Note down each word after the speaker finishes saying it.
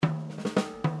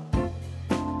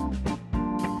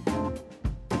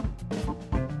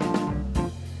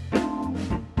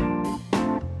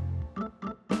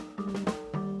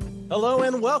Hello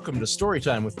and welcome to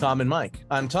Storytime with Tom and Mike.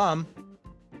 I'm Tom.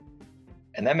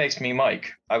 And that makes me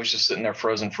Mike. I was just sitting there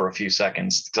frozen for a few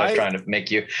seconds. I was trying to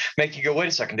make you go, wait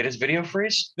a second, did his video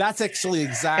freeze? That's actually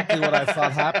exactly what I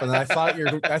thought happened. I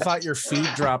thought your feed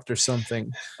dropped or something.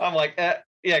 I'm like, yeah,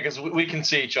 because we can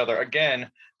see each other.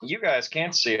 Again, you guys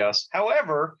can't see us.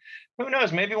 However, who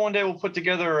knows? Maybe one day we'll put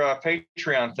together a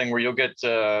Patreon thing where you'll get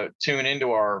to tune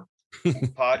into our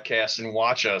podcast and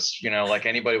watch us, like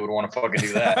anybody would want to fucking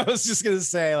do that. I was just gonna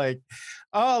say,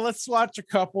 let's watch a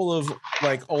couple of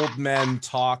old men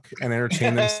talk and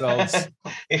entertain themselves.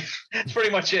 It's pretty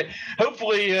much it.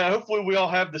 Hopefully we all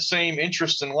have the same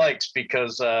interests and likes,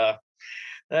 because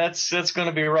that's going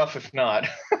to be rough if not.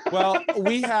 Well,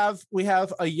 we have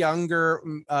a younger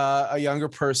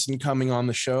person coming on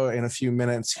the show in a few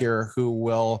minutes here who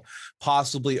will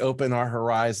possibly open our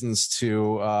horizons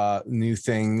to new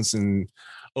things and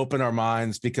open our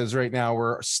minds, because right now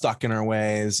we're stuck in our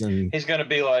ways. And he's going to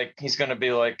be like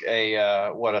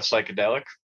a psychedelic?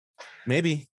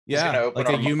 Maybe. Yeah. He's going to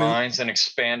open our minds and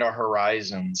expand our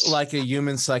horizons. Like a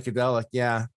human psychedelic.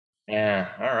 Yeah. Yeah.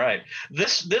 All right.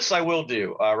 This I will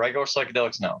do. Regular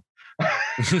psychedelics, no.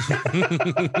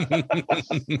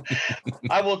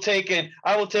 I will take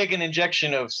an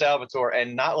injection of Salvatore,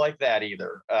 and not like that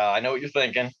either. I know what you're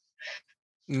thinking.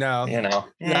 No,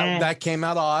 that came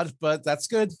out odd, but that's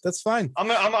good. That's fine.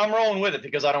 I'm rolling with it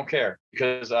because I don't care,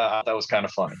 because that was kind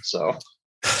of funny. So.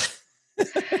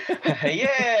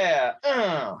 Yeah,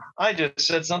 I just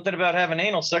said something about having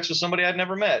anal sex with somebody I'd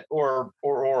never met, or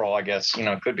oral. I guess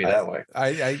it could be that way.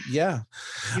 Yeah.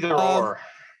 Either or.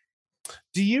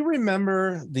 Do you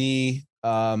remember the?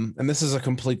 And this is a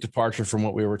complete departure from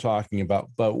what we were talking about,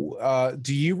 but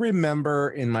do you remember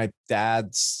in my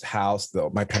dad's house, though,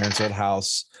 my parents' old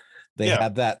house, they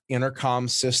had that intercom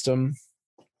system?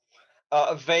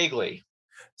 Vaguely.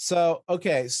 So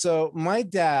my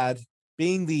dad,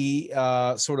 being the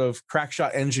sort of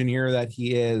crackshot engineer that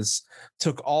he is,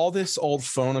 took all this old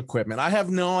phone equipment. I have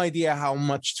no idea how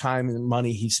much time and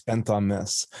money he spent on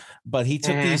this, but he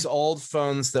took these old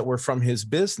phones that were from his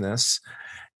business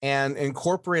and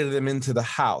incorporated them into the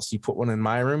house. He put one in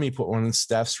my room. He put one in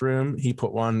Steph's room. He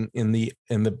put one in the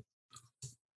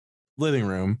living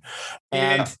room.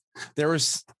 And there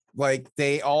was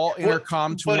they all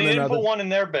intercom to one another. But he didn't put one in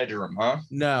their bedroom, huh?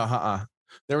 No,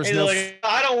 There was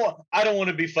I don't want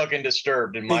to be fucking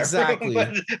disturbed in my room,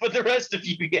 but the rest of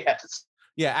you, yes.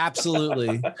 Yeah,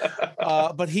 absolutely.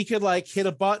 But he could hit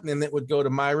a button and it would go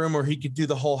to my room, or he could do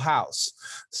the whole house.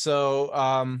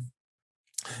 So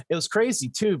it was crazy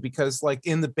too, because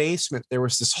in the basement there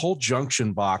was this whole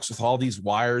junction box with all these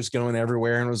wires going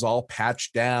everywhere, and it was all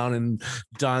patched down and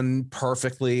done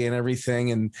perfectly and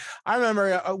everything. And I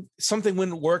remember something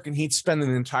wouldn't work, and he'd spend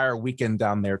an entire weekend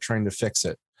down there trying to fix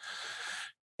it.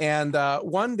 And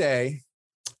one day,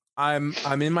 I'm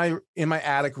in my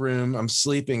attic room. I'm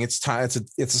sleeping. It's time.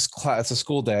 It's a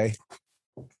school day,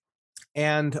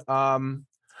 and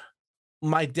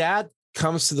my dad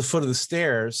comes to the foot of the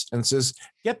stairs and says,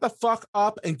 "Get the fuck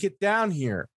up and get down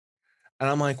here." And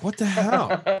I'm like, "What the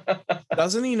hell?"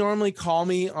 Doesn't he normally call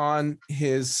me on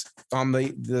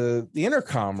the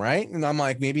intercom, right? And I'm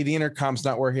like, maybe the intercom's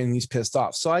not working and he's pissed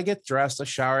off. So I get dressed, I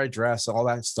shower, I dress, all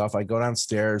that stuff. I go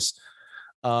downstairs.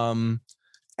 And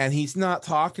he's not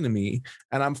talking to me,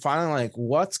 and I'm finally like,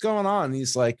 "What's going on?" And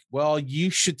he's like, "Well,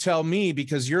 you should tell me,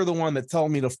 because you're the one that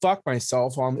told me to fuck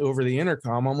myself over the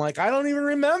intercom." I'm like, "I don't even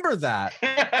remember that."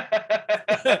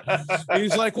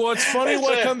 He's like, "Well, it's funny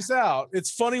what comes out.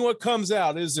 It's funny what comes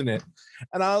out, isn't it?"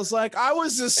 And I was like, "I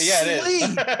was asleep." Yeah,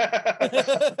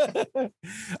 it is.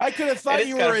 I could have thought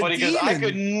you were a demon. I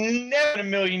could never in a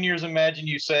million years imagine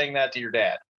you saying that to your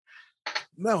dad.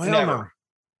 No,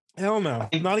 hell no.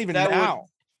 Not even now.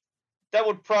 That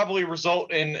would probably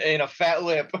result in a fat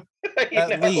lip.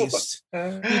 At least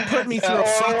he put me through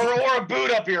or a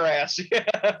boot up your ass.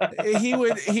 he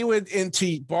would, and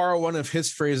to borrow one of his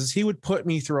phrases, he would put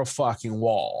me through a fucking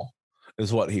wall,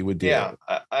 is what he would do. Yeah,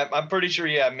 I'm pretty sure.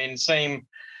 Yeah, I mean, same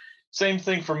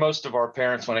thing for most of our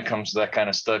parents when it comes to that kind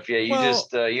of stuff. Yeah, you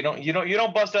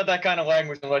don't bust out that kind of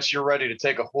language unless you're ready to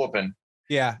take a whooping.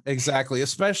 Yeah, exactly.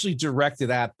 Especially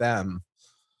directed at them.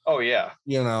 Oh yeah.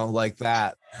 Like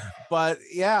that. But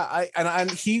yeah, and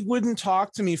he wouldn't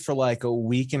talk to me for a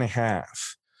week and a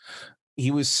half. He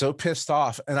was so pissed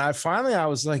off. And I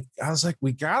was like,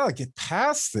 we gotta get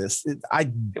past this. It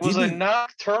was a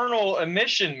nocturnal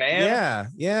emission, man.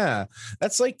 Yeah.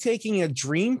 That's like taking a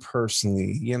dream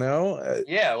personally,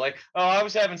 Yeah. I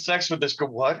was having sex with this girl.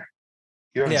 What?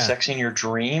 You're having sex in your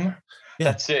dream?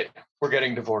 Yeah. That's it. We're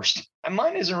getting divorced. And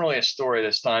mine isn't really a story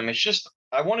this time. It's just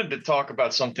I wanted to talk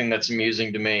about something that's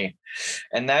amusing to me,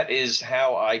 and that is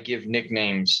how I give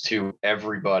nicknames to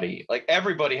everybody. Like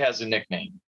everybody has a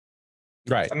nickname.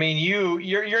 Right. I mean,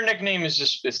 your nickname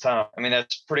is Tom. I mean,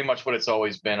 that's pretty much what it's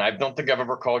always been. I don't think I've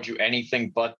ever called you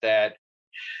anything but that.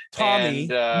 Tommy. And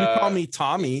You call me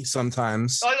Tommy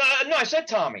sometimes. no, I said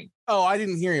Tommy. Oh, I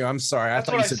didn't hear you. I'm sorry. That's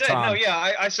thought what you I said said. Tom. No,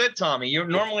 yeah, I said Tommy. You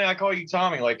normally I call you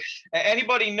Tommy. Like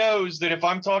anybody knows that if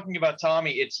I'm talking about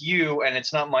Tommy, it's you, and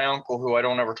it's not my uncle who I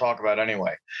don't ever talk about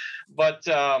anyway. But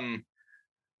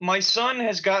my son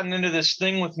has gotten into this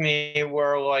thing with me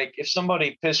where, like, if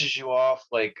somebody pisses you off,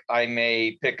 like, I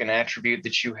may pick an attribute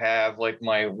that you have, like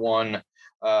my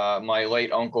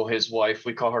late uncle, his wife,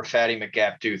 we call her Fatty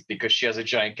McGaptooth because she has a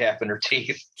giant gap in her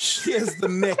teeth. She has the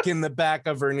Mick in the back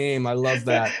of her name. I love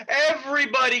that.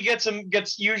 Everybody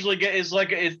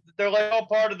they're like all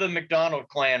part of the McDonald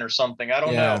clan or something. I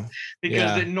don't know,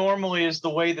 because it normally is the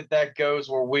way that goes,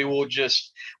 where we'll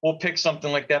pick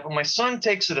something like that. But my son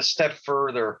takes it a step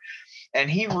further, and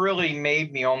he really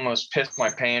made me almost piss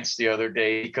my pants the other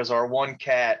day because our one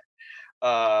cat,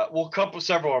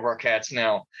 several of our cats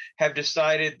now have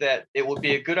decided that it would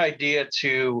be a good idea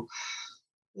to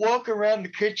walk around the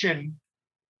kitchen,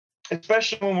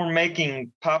 especially when we're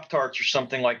making Pop-Tarts or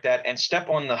something like that, and step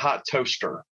on the hot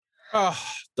toaster. Oh,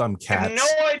 dumb cats. I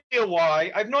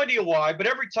have no idea why, but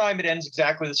every time it ends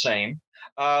exactly the same.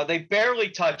 They barely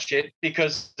touch it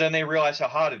because then they realize how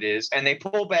hot it is, and they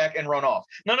pull back and run off.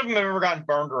 None of them have ever gotten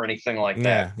burned or anything like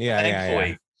that.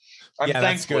 Thankfully.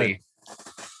 That's good.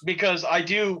 Because I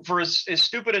do, for as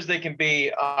stupid as they can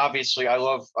be, obviously I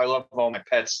love all my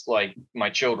pets like my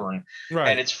children. Right.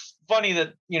 And it's funny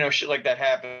that, shit like that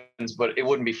happens, but it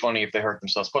wouldn't be funny if they hurt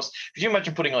themselves. Plus, could you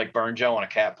imagine putting like burn gel on a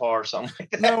cat paw or something like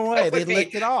that? No way, they'd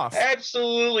lick it off.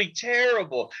 Absolutely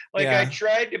terrible. Like I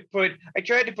tried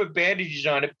to put bandages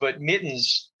on it, but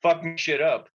Mittens fucked me shit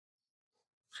up.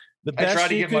 I tried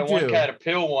to give my one cat a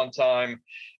pill one time,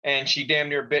 and she damn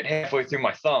near bit halfway through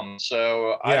my thumb.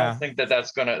 So I don't think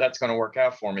that's gonna work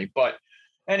out for me. But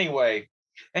anyway,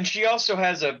 and she also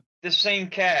has this same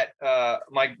cat,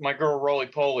 my girl Roly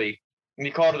Poly, and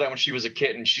he called her that when she was a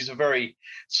kitten. She's a very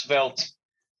svelte,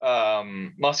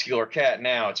 muscular cat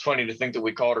now. It's funny to think that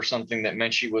we called her something that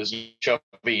meant she was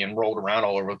chubby and rolled around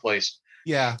all over the place.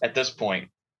 Yeah. At this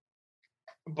point,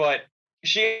 but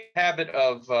she has a habit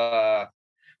of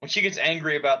when she gets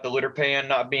angry about the litter pan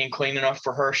not being clean enough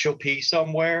for her, she'll pee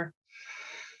somewhere,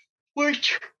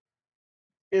 which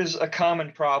is a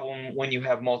common problem when you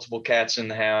have multiple cats in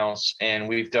the house. And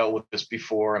we've dealt with this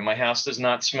before. And my house does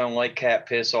not smell like cat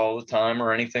piss all the time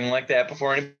or anything like that.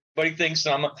 Before anybody thinks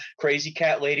I'm a crazy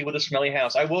cat lady with a smelly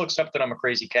house, I will accept that I'm a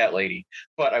crazy cat lady,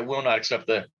 but I will not accept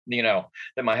that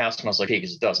my house smells like pee,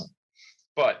 because it doesn't.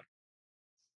 But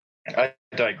I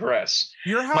digress.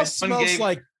 Your house smells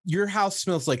like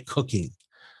cooking.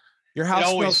 Your house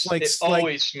always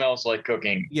smells like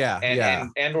cooking.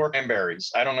 And or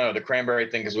cranberries. I don't know. The cranberry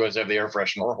thing is always have the air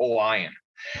freshener, or Hawaiian.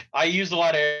 I use a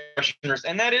lot of air fresheners,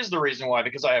 and that is the reason why,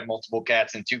 because I have multiple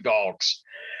cats and 2 dogs.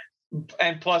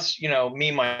 And plus,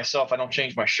 me myself, I don't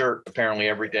change my shirt apparently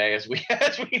every day, as we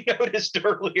noticed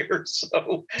earlier.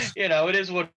 So, it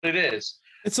is what it is.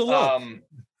 It's a look.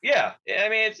 Yeah. I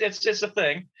mean, it's just a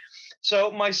thing.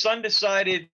 So my son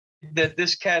decided that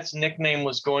this cat's nickname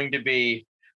was going to be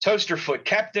Toasterfoot,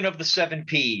 Captain of the 7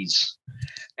 Ps.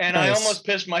 And nice. I almost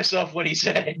pissed myself when he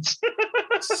said it.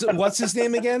 So what's his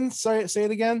name again? Sorry, say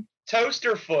it again.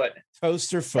 Toasterfoot.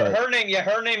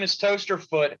 Her name is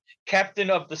Toasterfoot, Captain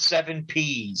of the 7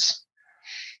 Ps.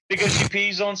 Because she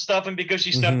pees on stuff and because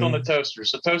she stepped on the toaster.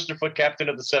 So Toasterfoot, Captain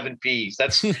of the 7 Ps.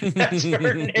 That's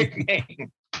her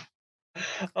nickname.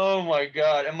 Oh my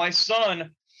God. And my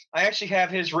son, I actually have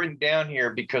his written down here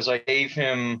because I gave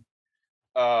him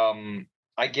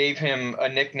a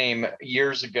nickname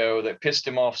years ago that pissed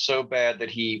him off so bad that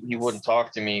he wouldn't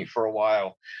talk to me for a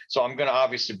while. So I'm going to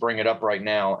obviously bring it up right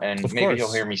now, and maybe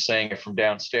he'll hear me saying it from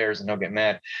downstairs and he'll get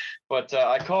mad. But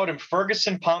I called him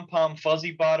Ferguson Pom Pom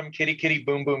Fuzzy Bottom Kitty Kitty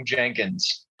Boom Boom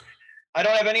Jenkins. I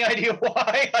don't have any idea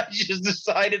why. I just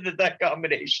decided that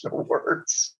combination of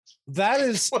words. That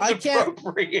is, I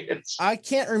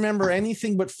can't remember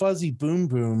anything but Fuzzy Boom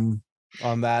Boom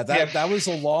on that. That was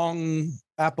a long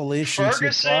appellation to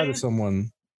apply to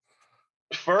someone.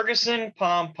 Ferguson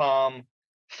Pom Pom,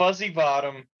 Fuzzy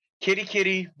Bottom, Kitty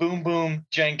Kitty Boom Boom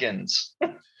Jenkins.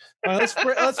 Let's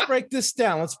break this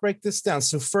down.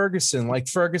 So Ferguson, like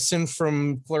Ferguson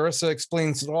from Clarissa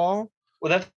Explains It All.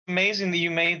 Well, that's amazing that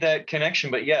you made that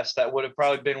connection. But yes, that would have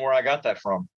probably been where I got that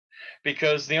from.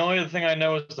 because the only other thing I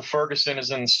know is the Ferguson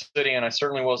is in the city, and I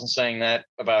certainly wasn't saying that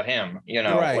about him.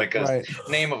 Right, like a right,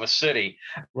 name of a city.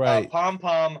 right. Pom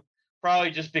Pom,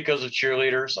 probably just because of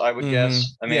cheerleaders, I would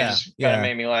guess. I mean, it Yeah, just kind of yeah.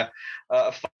 made me laugh.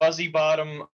 Fuzzy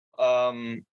Bottom.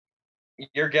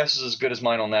 Your guess is as good as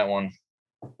mine on that one.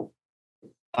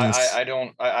 I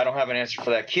don't have an answer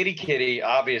for that. Kitty Kitty,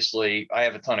 obviously, I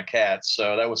have a ton of cats,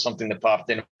 so that was something that popped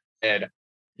in my head.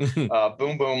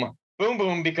 Boom Boom, Boom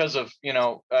Boom, because of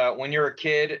when you're a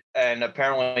kid and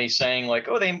apparently saying like,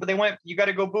 oh, they went, you got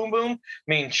to go Boom Boom,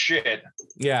 means shit.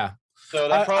 Yeah. So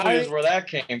that probably is where that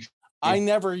came from. I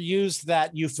never used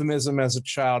that euphemism as a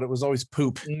child. It was always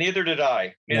poop. Neither did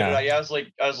I. Yeah, I was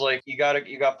like, you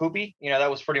got poopy. That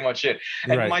was pretty much it.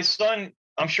 And Right. my son,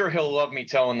 I'm sure he'll love me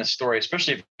telling this story,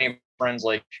 especially if any friends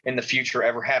like in the future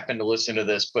ever happen to listen to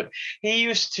this. But he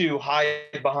used to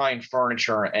hide behind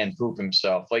furniture and poop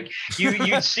himself. Like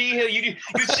you'd see him, you'd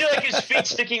see like his feet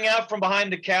sticking out from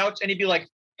behind the couch, and he'd be like,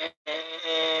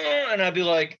 and I'd be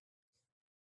like,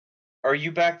 "Are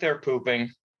you back there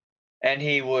pooping?" And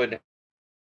he would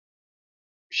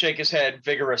shake his head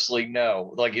vigorously,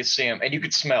 no. Like you see him, and you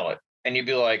could smell it, and you'd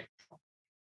be like,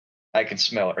 "I can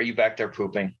smell it. Are you back there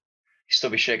pooping?" He'd still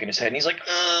be shaking his head, and he's like,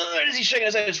 is he shaking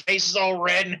his head? His face is all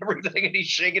red and everything, and he's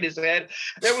shaking his head.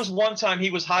 There was one time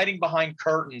he was hiding behind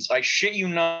curtains. I shit you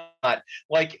not,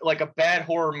 like a bad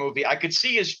horror movie. I could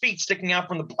see his feet sticking out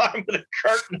from the bottom of the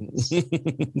curtains.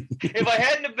 If I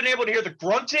hadn't have been able to hear the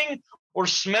grunting or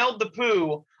smelled the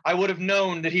poo, I would have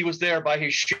known that he was there by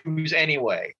his shoes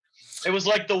anyway. It was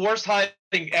like the worst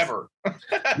hiding ever.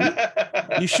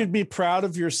 You should be proud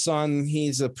of your son.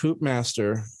 He's a poop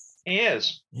master. He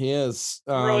is. He is.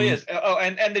 He really is. Oh,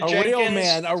 and the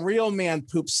Jenkins, a real man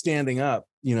poops standing up.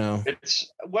 It's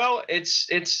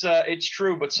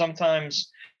true, but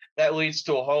sometimes that leads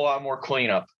to a whole lot more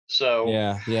cleanup. So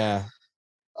yeah.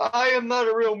 I am not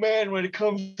a real man when it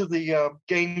comes to the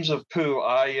games of poo.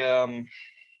 I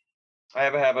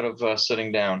have a habit of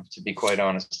sitting down, to be quite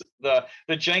honest. The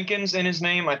Jenkins in his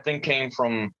name, I think, came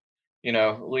from,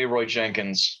 Leroy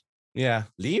Jenkins. Yeah,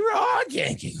 Leroy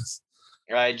Jenkins.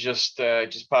 I just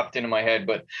popped into my head,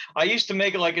 but I used to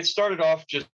make it like it started off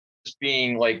just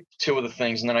being like two of the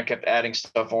things, and then I kept adding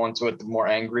stuff onto it. The more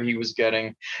angry he was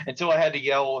getting, until I had to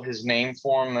yell his name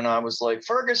for him, and I was like,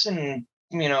 Ferguson.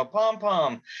 Pom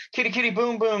Pom, Kitty Kitty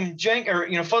Boom Boom,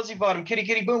 Fuzzy Bottom, Kitty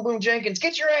Kitty Boom Boom Jenkins,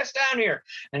 get your ass down here.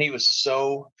 And he was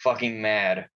so fucking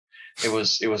mad. It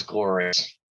was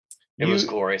glorious. It was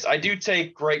glorious. I do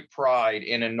take great pride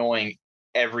in annoying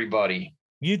everybody.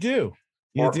 You do.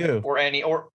 Or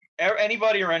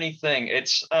anybody or anything.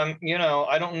 It's I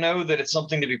don't know that it's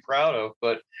something to be proud of,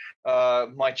 but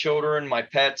my children, my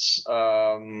pets,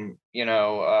 the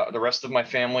rest of my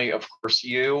family, of course,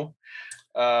 you.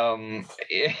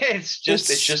 It's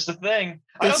just a thing.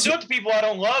 I don't do it to people I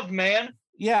don't love, man.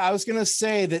 Yeah, I was gonna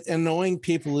say that annoying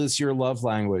people is your love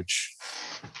language.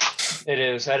 It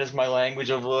is. That is my language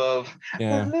of love.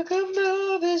 Yeah. The look of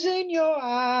love is in your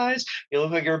eyes. You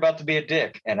look like you're about to be a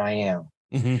dick, and I am.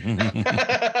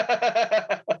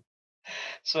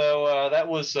 So that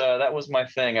was my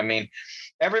thing. I mean,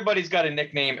 everybody's got a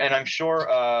nickname, and I'm sure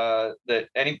that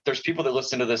there's people that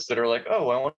listen to this that are like, oh,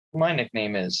 I wonder what my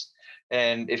nickname is.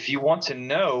 And if you want to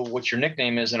know what your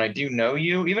nickname is, and I do know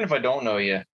you, even if I don't know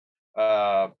you,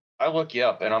 I'll look you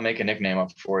up and I'll make a nickname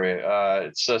up for you.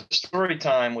 It's a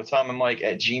storytime with Tom and Mike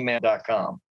at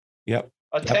gmail.com. Yep.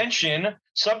 Attention,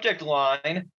 subject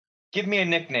line, give me a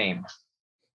nickname.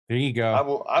 There you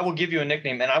go. I will give you a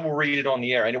nickname, and I will read it on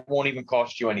the air, and it won't even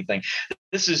cost you anything.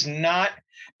 This is not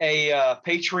a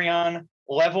Patreon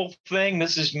level thing.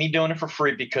 This is me doing it for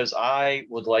free because I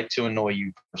would like to annoy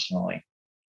you personally.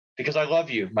 Because I love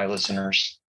you, my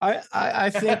listeners. I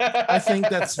think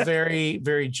that's very,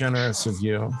 very generous of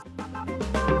you.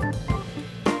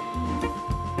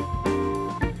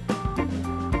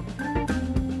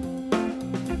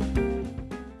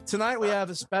 Tonight we have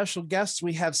a special guest.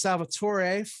 We have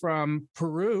Salvatore from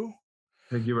Peru.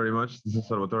 Thank you very much. This is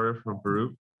Salvatore from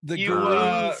Peru. The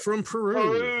guru from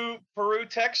Peru. Peru,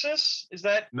 Texas? Is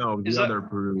that? No, the other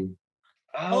Peru.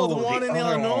 Oh, the one in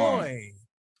Illinois.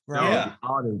 Right? Yeah. The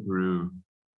other Peru.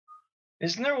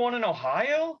 Isn't there one in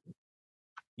Ohio?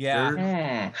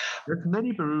 Yeah. There's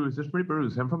many Perus. There's many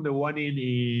Perus. I'm from the one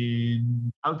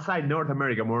in outside North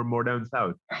America, more down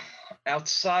south.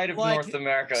 Outside of North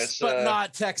America, but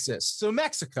not Texas. So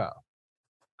Mexico.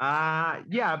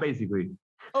 Yeah, basically.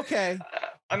 Okay.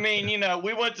 I mean,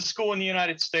 we went to school in the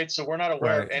United States, so we're not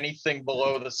aware of anything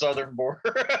below the southern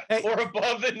border or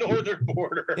above the northern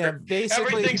border. Yeah,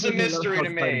 basically everything's a mystery to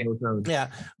me. Yeah,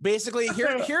 basically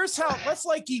here's how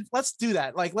let's do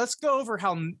that. Like, let's go over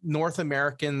how North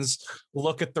Americans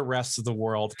look at the rest of the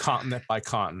world, continent by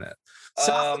continent.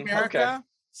 South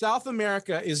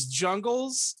America is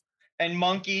jungles and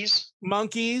monkeys.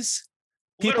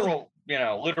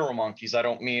 Literal monkeys. I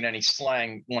don't mean any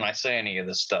slang when I say any of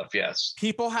this stuff. Yes.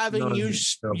 People having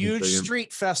huge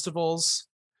street festivals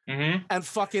and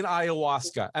fucking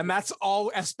ayahuasca. And that's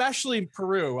all, especially in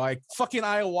Peru. Like, fucking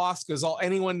ayahuasca is all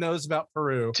anyone knows about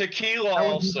Peru. Tequila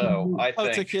also, I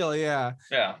think. Tequila, yeah.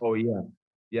 Yeah. Oh, yeah.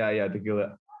 Yeah,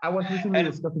 tequila. I was recently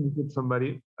discussing this with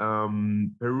somebody.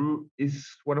 Peru is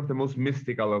one of the most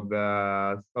mystical of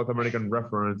the South American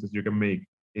references you can make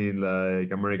in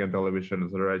like American television.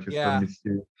 So right? I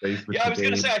was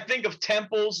gonna say, I think of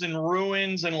temples and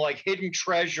ruins and like hidden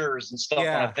treasures and stuff when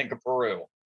I think of Peru.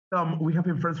 We have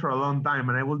been friends for a long time,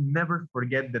 and I will never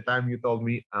forget the time you told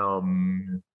me about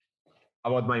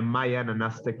my Mayan and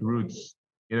Aztec roots.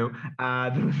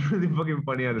 That was really fucking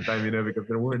funny at the time, because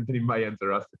there weren't any Mayans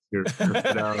or Aztecs here. But,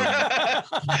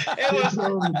 it was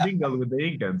probably mingled with the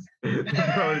Incans. It's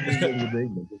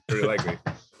very likely.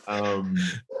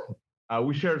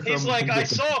 We share some. He's like, I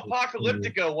saw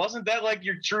Apocalyptica. Wasn't that like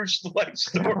your true life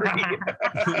story? It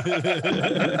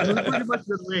was pretty much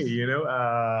that way,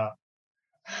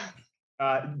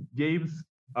 James,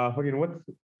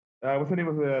 what's the name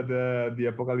of the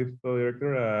Apocalypse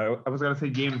director? I was gonna say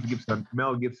James Gibson,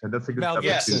 Mel Gibson. That's a good. Mel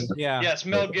Gibson, yeah. Yes,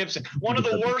 Mel Gibson. One of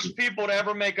the worst people to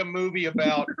ever make a movie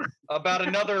about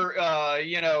another,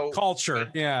 culture.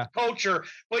 Yeah, culture.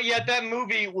 But yet that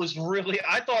movie was really.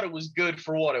 I thought it was good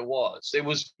for what it was. It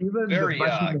was very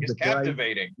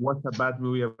captivating. Was a bad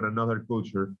movie about another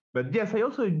culture. But yes, I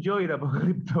also enjoyed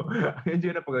Apocalypto. I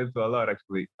enjoyed Apocalypto a lot,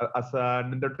 actually. As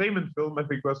an entertainment film, I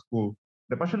think it was cool.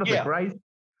 The Passion of the Christ.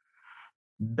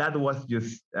 That was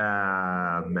just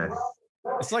a mess.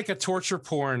 It's like a torture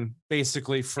porn,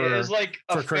 basically, it was like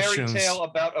a fairy tale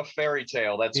about a fairy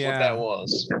tale. That's what that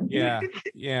was.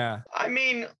 Yeah. I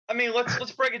mean,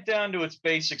 let's break it down to its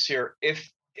basics here. If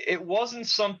it wasn't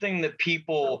something that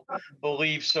people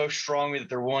believe so strongly that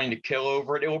they're willing to kill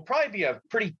over it, it will probably be a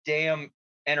pretty damn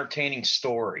entertaining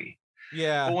story.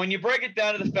 Yeah. But when you break it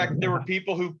down to the fact that there were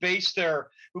people who based their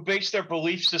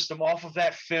belief system off of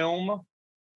that film,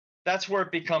 that's where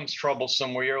it becomes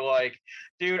troublesome, where you're like,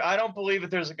 dude, I don't believe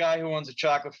that there's a guy who owns a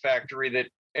chocolate factory that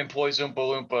employs Oompa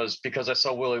Loompas because I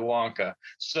saw Willy Wonka.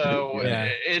 So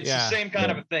it's the same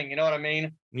kind of a thing. You know what I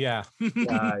mean? Yeah.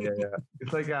 yeah.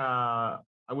 It's like,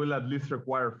 I will at least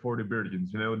require 40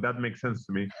 virgins. That makes sense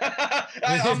to me.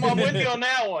 I'm with you on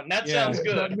that one. That sounds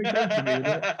good. That makes sense to me.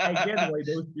 I get why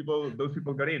those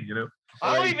people got in.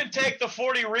 I'll even take the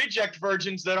 40 reject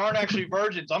virgins that aren't actually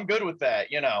virgins. I'm good with that.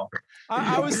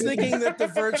 I was thinking that the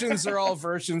virgins are all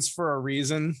virgins for a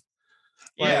reason.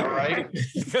 Yeah, right.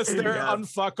 Because they're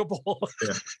unfuckable.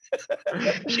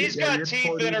 Yeah. She's got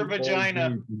teeth in her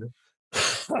vagina.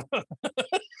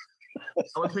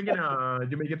 I was thinking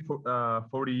you may get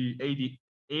 40,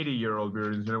 80-year-old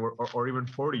virgins, or even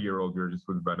 40-year-old virgins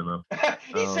would be bad enough.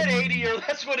 He said 80-year-old.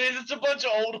 That's what it is. It's a bunch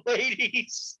of old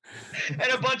ladies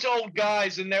and a bunch of old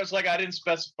guys. And there's like, I didn't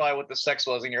specify what the sex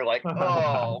was. And you're like,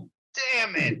 oh,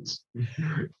 damn it.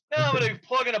 Now I'm going to be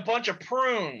plugging a bunch of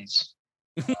prunes.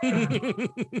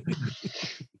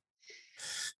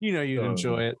 You'd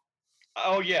enjoy it.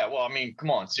 Oh, yeah. Well, I mean,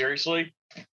 come on. Seriously?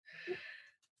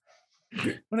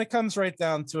 When it comes right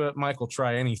down to it, Michael,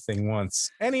 try anything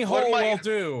once. Any hole will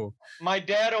do. My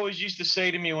dad always used to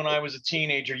say to me when I was a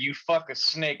teenager, you fuck a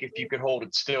snake if you could hold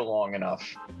it still long enough.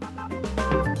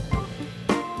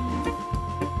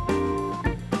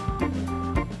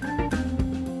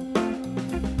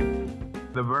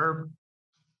 The verb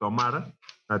tomar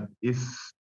is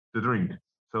to drink.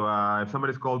 So if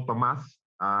somebody's called Tomas,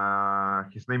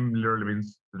 his name literally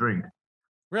means to drink.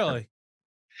 Really?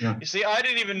 Yeah. You see, I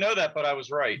didn't even know that, but I was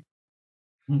right.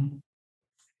 Mm-hmm.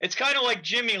 It's kind of like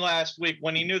Jimmy last week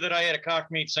when he knew that I had a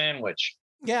cock meat sandwich.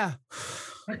 Yeah.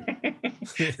 And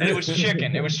it was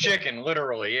chicken. It was chicken,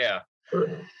 literally, yeah.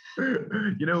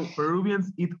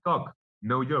 Peruvians eat cock.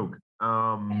 No joke.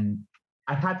 I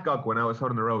had cock when I was out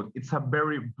on the road. It's a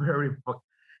very, very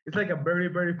it's like a very,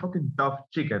 very fucking tough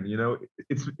chicken,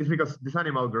 It's because this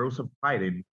animal grows up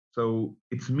fighting. So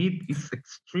its meat is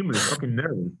extremely fucking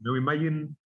nervous.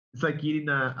 Imagine it's like eating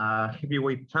a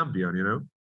heavyweight champion,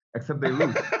 except they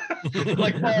lose.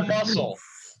 Like Paul Muscle.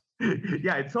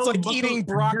 Yeah, it's like eating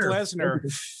Brock Lesnar.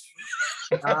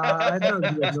 I don't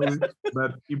know,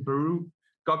 but in Peru,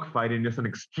 cockfighting is an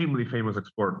extremely famous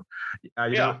sport. You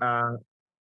Yeah. know,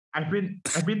 I've been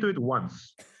to it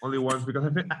once, only once, because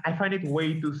I find it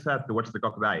way too sad to watch the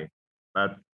cock die.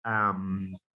 But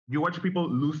you watch people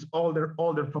lose all their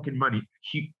fucking money.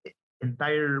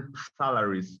 Entire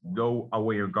salaries go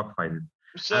away on cockfighting,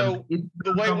 and So it's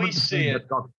the way we common to see find it, that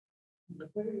cock.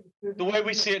 the way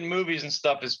we see it in movies and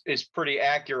stuff is pretty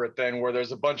accurate then, where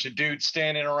there's a bunch of dudes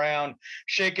standing around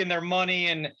shaking their money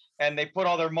and they put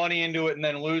all their money into it and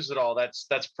then lose it all. That's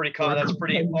pretty that's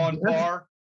pretty on par.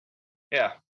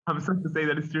 Yeah. I'm sorry to say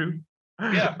that it's true.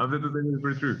 Yeah. I'm sorry to say that it's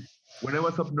very true. When I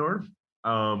was up north,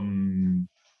 um,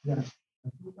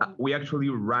 we actually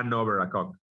ran over a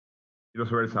cock. It was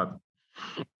very sad.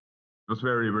 It was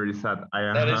very, very sad.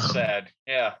 That is sad.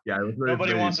 Yeah. Yeah, it was very,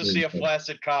 Nobody very, wants to very see a sad.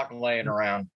 flaccid cock laying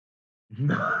around.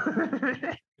 No.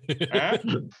 Huh?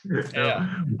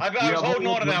 Yeah. I We was holding avoided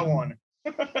on to that running- one.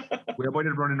 We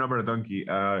avoided running over a donkey.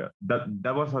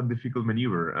 That was a difficult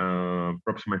maneuver.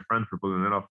 Props to my friend for pulling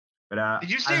it off. But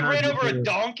Did you say I ran had over a to-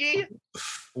 donkey?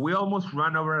 We almost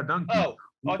ran over a donkey. Oh,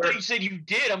 We I were- thought you said you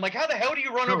did. I'm like, how the hell do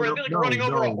you run No, over? no, I feel like no, running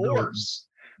over a no, no. horse.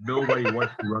 Nobody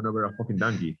wants to run over a fucking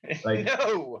donkey. Like,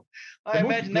 No, I the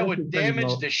most imagine that would precious damage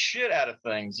animal- the shit out of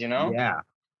things. You know? Yeah.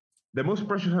 The most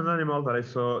precious animal that I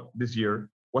saw this year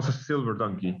was a silver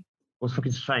donkey. It was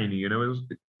fucking shiny, you know.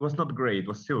 It was not gray. It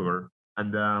was silver.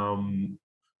 And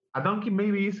a donkey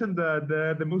maybe isn't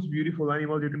the most beautiful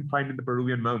animal you can find in the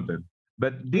Peruvian mountain,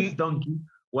 but this donkey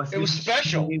was. It was this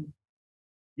special.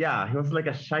 Yeah, he was like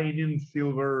a shining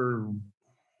silver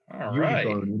All right.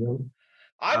 unicorn, you know.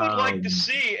 I would like to Um,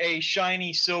 see a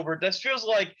shiny silver. This feels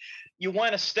like you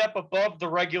went a step above the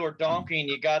regular donkey and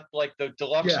you got like the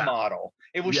deluxe Yeah. model.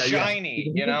 It was Yeah, yeah.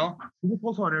 shiny, you know? This is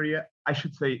also an area I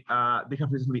should say they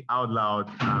have recently outlawed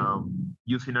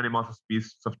using animals as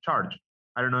beasts of charge.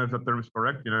 I don't know if that term is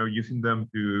correct. You know, using them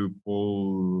to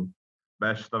pull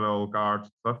vegetable carts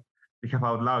stuff. They have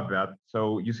outlawed that,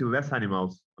 so you see less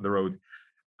animals on the road.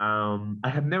 I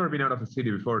have never been out of the city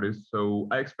before this, so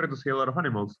I expect to see a lot of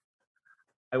animals.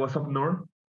 I was up north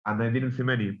and I didn't see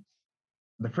many.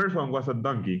 The first one was a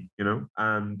donkey, you know,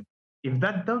 and if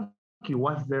that donkey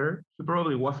was there, he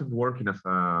probably wasn't working as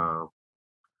a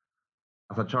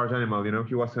charge animal, you know,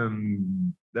 he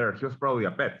wasn't there. He was probably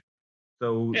a pet.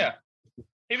 So Yeah.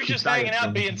 He was He just died hanging out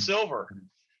from- being silver.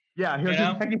 yeah, he You was know?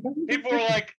 just hanging out. People were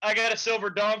like, I got a silver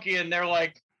donkey. And they're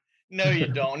like, no, you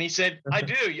don't. He said, I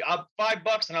do. I'll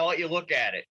 $5 and I'll let you look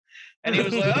at it. And he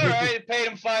was like, all right, paid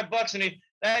him $5.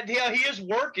 And he is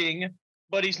working,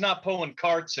 but he's not pulling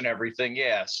carts and everything.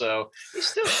 Yeah. So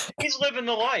he's living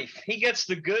the life. He gets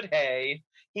the good hay.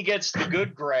 He gets the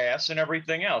good grass and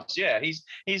everything else. Yeah.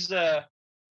 He's a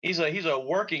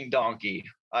working donkey.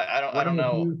 I don't One of the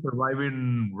know. few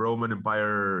surviving Roman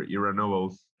Empire era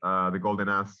novels, The Golden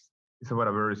Ass, is about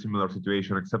a very similar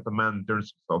situation, except a man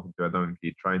turns himself into a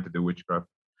donkey trying to do witchcraft.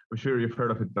 I'm sure you've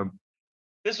heard of it, Tom.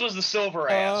 This was the silver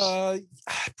ass.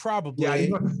 Probably. Yeah,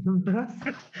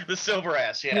 The silver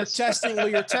ass, yes.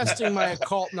 You're testing my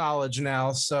occult knowledge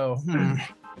now. So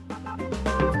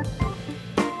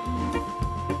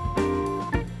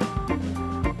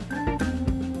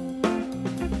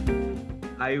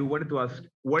I wanted to ask,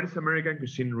 what is American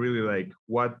cuisine really like?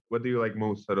 What do you like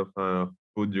most out of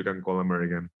food you can call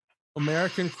American?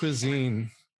 American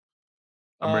cuisine.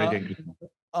 American cuisine.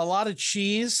 A lot of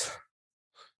cheese.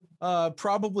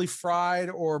 Probably fried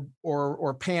or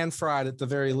pan fried at the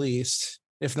very least,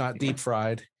 if not deep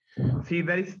fried. See,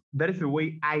 that is the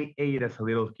way I ate as a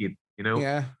little kid. You know,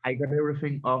 Yeah. I got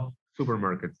everything off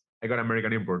supermarkets. I got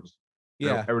American imports. You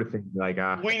know, Yeah. everything like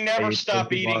We never ate stop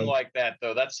Hershey eating bars. like that,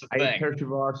 though. That's the I ate thing. Hershey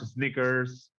bars,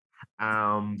 Snickers,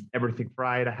 everything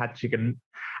fried. I had chicken.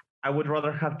 I would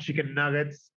rather have chicken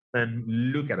nuggets than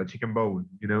look at a chicken bone.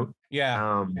 You know,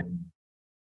 Yeah.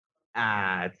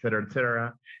 et cetera, et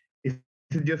cetera. It's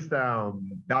just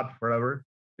that forever.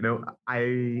 You know,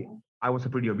 I was a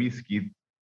pretty obese kid.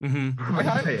 Mhm. for my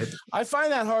diet. I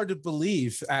find that hard to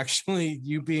believe, actually,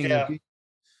 you being Yeah. obese.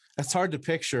 That's hard to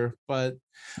picture. But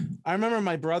I remember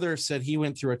my brother said he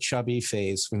went through a chubby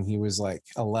phase when he was like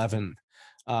 11.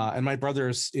 And my brother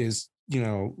is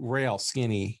rail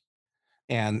skinny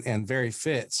and very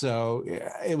fit. So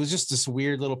it was just this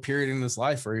weird little period in his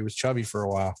life where he was chubby for a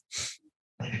while.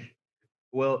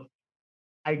 Well,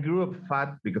 I grew up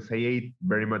fat because I ate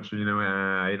very much. You know,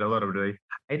 I ate a lot of the day.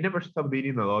 I never stopped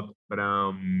eating a lot, but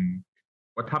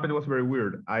what happened was very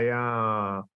weird.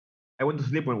 I went to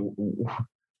sleep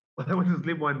I went to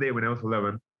sleep one day when I was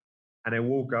 11, and I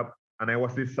woke up and I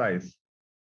was this size.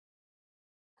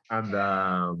 And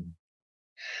from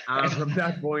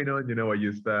that point on, you know, I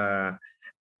used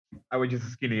I was just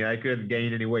skinny. I couldn't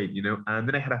gain any weight, And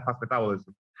then I had a fast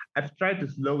metabolism. I've tried to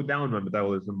slow down my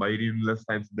metabolism by eating less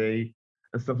times a day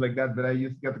and stuff like that, but I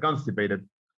just get constipated.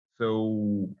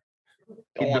 So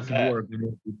Don't it want doesn't that. work.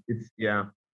 It's yeah.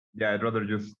 I'd rather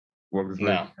just work this way.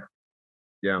 No.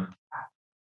 Yeah,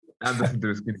 and listen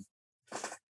to skinny.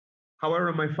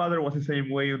 However, my father was the same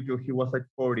way until he was like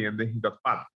 40, and then he got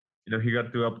fat. He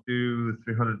got to up to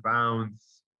 300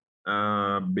 pounds,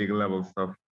 big level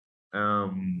stuff.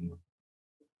 Um,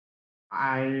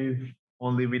 I've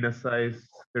only been a size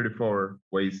 34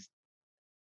 waist.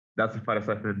 That's the fattest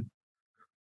I've been.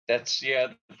 That's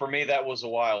for me that was a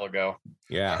while ago.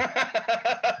 Yeah.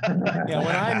 Yeah,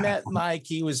 when I met Mike,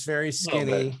 he was very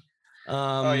skinny.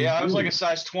 Oh yeah, I was like a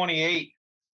size 28.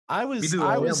 I Me was too.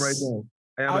 I I am was right now.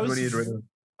 I am I at was 28 right now.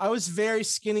 I was very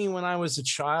skinny when I was a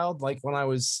child, like when I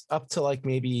was up to like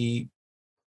maybe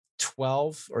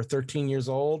 12 or 13 years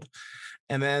old.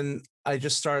 And then I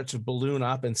just started to balloon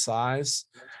up in size.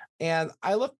 And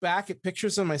I look back at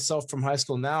pictures of myself from high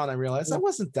school now and I realized I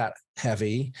wasn't that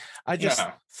heavy. I just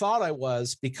No. thought I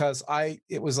was because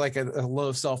it was like a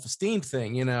low self-esteem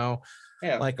thing, Yeah.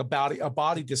 like a body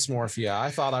dysmorphia. I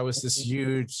thought I was this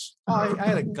huge, I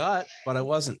had a gut, but I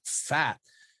wasn't fat.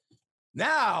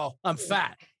 Now I'm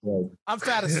fat. Right. I'm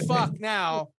fat as fuck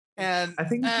now. And I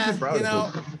think you should be proud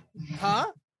of it. huh?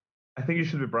 I think you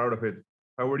should be proud of it.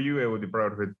 How were you able to be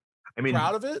proud of it? I mean,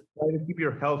 Proud of it? try to keep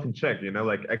your health in check,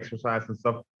 like exercise and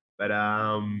stuff. But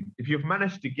if you've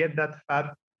managed to get that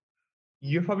fat,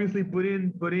 you've obviously put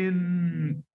in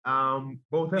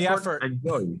both effort and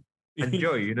joy. And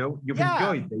joy, you've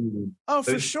enjoyed the eating. Oh,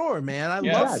 for sure, man. I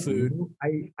Yeah. love food.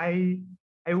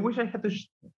 I wish I had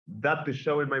that to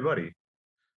show in my body.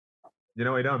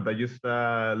 I don't. I just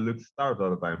look starved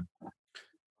all the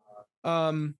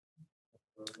time.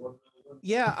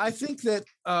 Yeah, I think that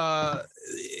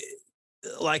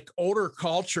like older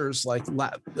cultures, like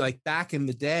back in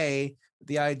the day,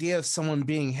 the idea of someone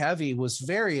being heavy was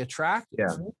very attractive.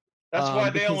 Yeah. That's why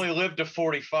they only lived to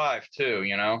 45 too,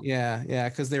 Yeah,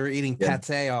 because they were eating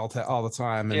pate all the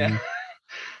time and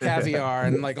caviar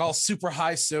and like all super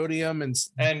high sodium and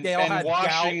they all had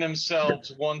washing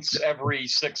themselves once every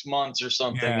 6 months or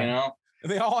something,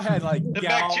 They all had like the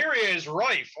bacteria is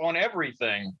rife on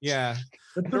everything. Yeah.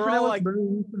 They're all like very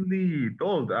recently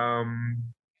told.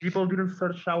 People didn't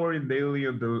start showering daily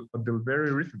until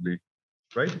very recently,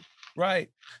 right? Right.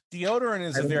 Deodorant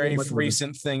is a very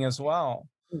recent thing as well.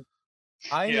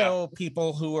 I know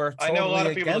people who are totally I know a lot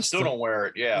of people that still it. don't wear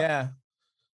it. Yeah.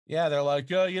 Yeah, they're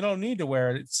like, oh, you don't need to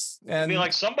wear it. I mean,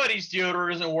 like somebody's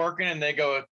deodorant isn't working, and they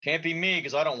go, "It can't be me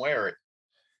because I don't wear it."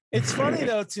 It's funny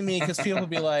though to me because people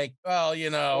be like,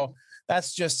 well,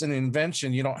 that's just an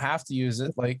invention. You don't have to use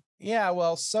it. Like, yeah,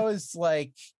 well, so is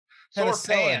like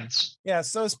penicillin. Yeah,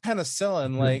 so is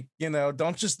penicillin. Like,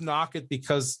 don't just knock it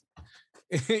because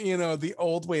the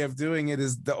old way of doing it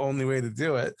is the only way to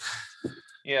do it.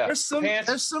 Yeah, there's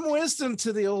some wisdom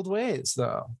to the old ways,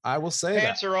 though. I will say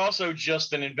pants are also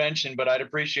just an invention, but I'd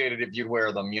appreciate it if you'd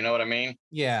wear them. You know what I mean?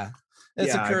 Yeah,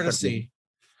 it's a courtesy.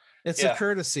 Exactly. It's a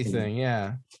courtesy thing.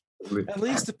 Yeah, at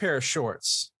least a pair of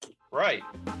shorts. Right.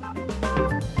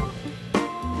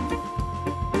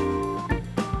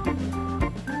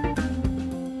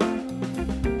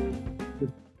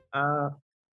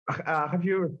 Have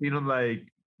you ever seen on like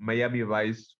Miami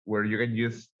Vice where you can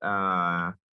just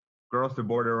cross the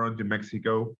border onto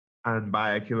Mexico and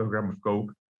buy a kilogram of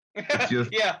coke? It's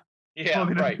just yeah,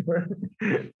 right.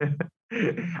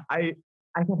 I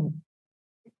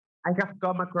have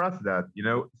come across that.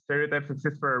 Stereotypes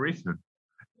exist for a reason.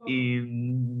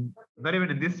 Not even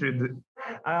in this street.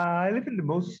 I live in the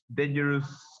most dangerous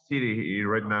city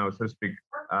right now, so to speak.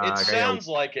 It sounds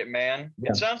like it, man.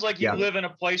 Yeah. It sounds like you live in a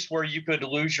place where you could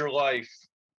lose your life.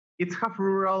 It's half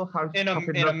rural, half in a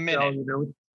minute.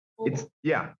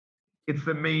 It's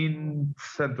the main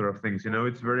center of things.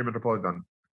 It's very metropolitan.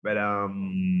 But what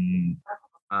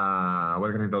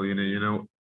can I tell you?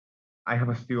 I have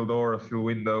a steel door, a steel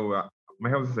window. My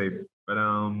house is safe. But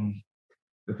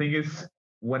the thing is,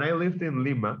 when I lived in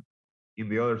Lima, in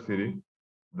the other city,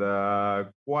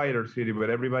 the quieter city, but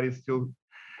everybody's still.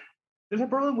 There's a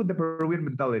problem with the Peruvian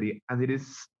mentality, and it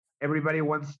is everybody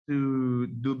wants to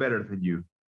do better than you,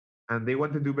 and they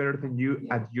want to do better than you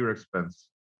at your expense.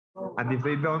 And if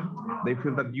they don't, they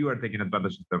feel that you are taking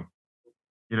advantage of them.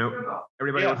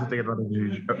 Everybody wants to take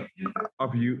advantage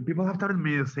of you. People have told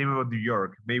me the same about New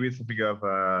York. Maybe it's something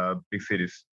of big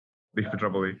cities, big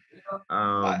metropole.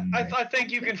 I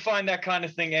think you can find that kind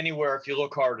of thing anywhere if you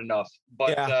look hard enough.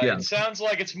 But it sounds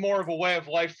like it's more of a way of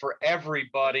life for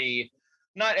everybody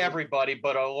not everybody,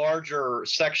 but a larger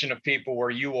section of people where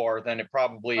you are than it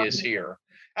probably is here.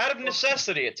 Out of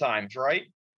necessity at times, right?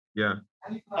 Yeah.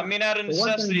 I mean, out of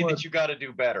necessity that you got to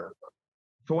do better.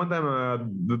 So one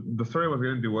time, the story I was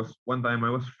going to do was one time I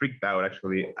was freaked out.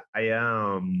 Actually,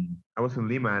 I was in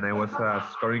Lima and I was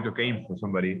storing cocaine for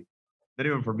somebody, not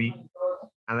even for me.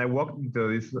 And I walked into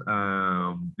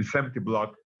this empty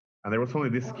block, and there was only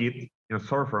this kid in a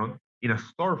storefront, you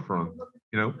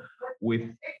know,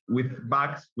 with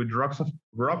bags with rocks of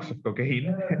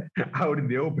cocaine out in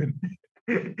the open,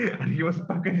 and he was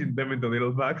packaging them into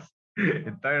little bags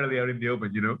entirely out in the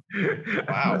open, you know.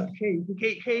 Wow.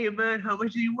 Hey, man, how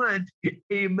much do you want?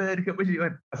 Hey, man, how much do you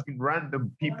want? Asking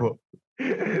random people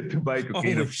to buy cocaine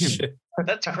Holy of him. shit.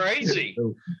 That's crazy.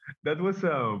 So that was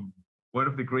one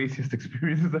of the craziest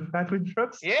experiences I've had with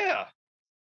drugs. Yeah.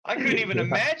 I couldn't even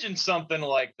imagine something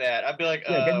like that. I'd be like,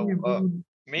 Can you imagine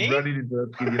me? running into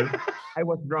that kid, you know? I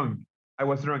was drunk. I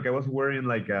was wearing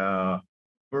like a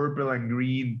purple and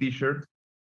green t-shirt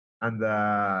and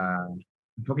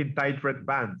fucking tight red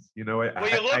pants, you know. Well,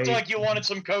 you looked like you wanted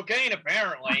some cocaine,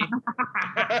 apparently.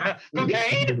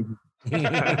 Cocaine? I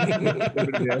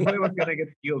thought I was gonna get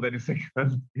killed any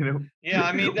second, you know. Yeah,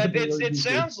 I mean, it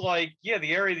sounds like, yeah,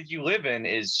 the area that you live in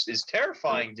is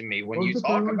terrifying to me when you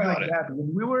talk about it.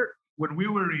 When we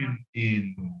were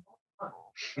in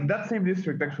that same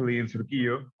district, actually in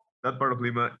Surquillo, that part of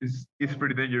Lima is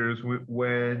pretty dangerous.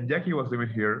 When Jackie was living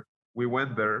here, we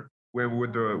went there. We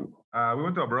went to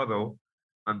a brothel,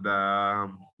 and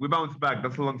we bounced back.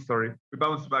 That's a long story. We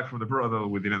bounced back from the brothel.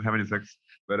 We didn't have any sex,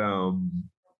 but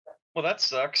well, that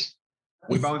sucks.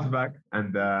 we bounced back,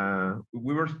 and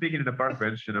we were speaking in a park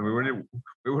bench. You know, we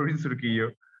were in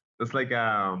Surquillo. That's like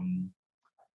in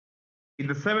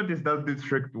the 70s, that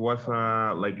district was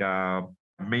like a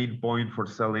main point for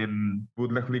selling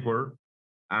bootleg liquor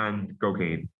and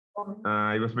cocaine.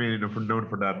 It was mainly known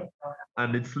for that,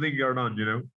 and it's lingered on, you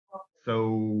know.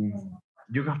 So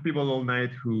you have people all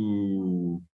night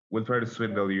who will try to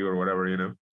swindle you or whatever, you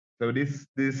know. So this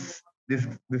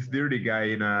dirty guy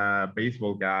in a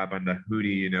baseball cap and a hoodie,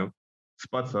 you know,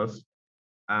 spots us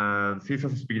and sees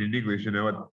us speaking in English, you know,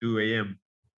 at 2 a.m.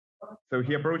 So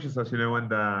he approaches us, you know,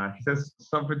 and he says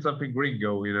something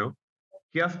gringo, you know.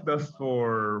 He asked us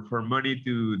for money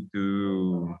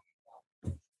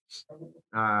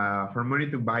for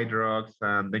money to buy drugs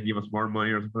and then give us more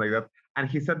money or something like that. And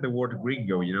he said the word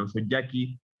gringo, you know. So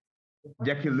Jackie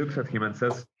looks at him and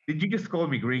says, "Did you just call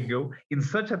me gringo?" In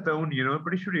such a tone, you know. I'm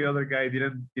pretty sure the other guy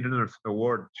didn't understand the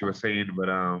word she was saying, but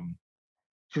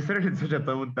she said it in such a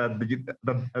tone that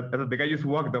the guy just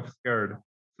walked off scared.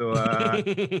 So I've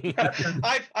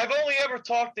only ever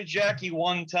talked to Jackie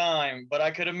one time, but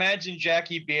I could imagine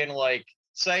Jackie being like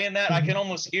saying that. I can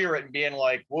almost hear it and being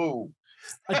like, "Whoa."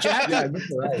 Jackie, I need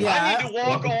to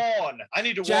walk on. I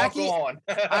need to Jackie, walk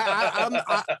on.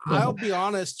 I'll be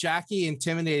honest. Jackie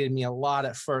intimidated me a lot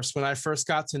at first. When I first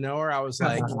got to know her, I was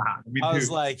like,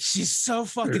 she's so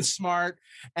fucking smart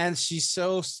and she's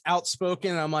so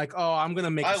outspoken. I'm like, oh, I'm gonna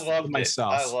make it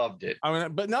myself. I loved it.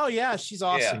 But no, yeah, she's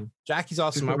awesome. Yeah. Jackie's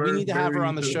awesome. We need to have her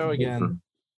on the show again.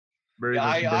 Yeah,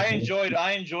 I enjoyed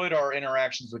our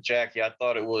interactions with Jackie. I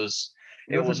thought it was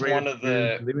one of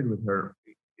the living with her.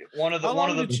 How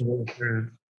long did you live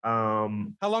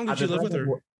with her?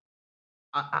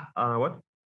 What?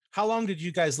 How long did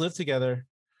you guys live together?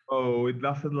 Oh, it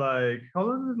lasted like, how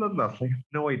long did it last? I have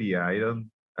no idea. I don't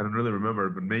really remember,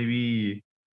 but maybe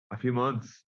a few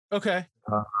months. Okay.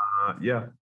 Yeah,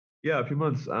 a few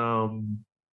months. I'm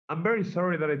very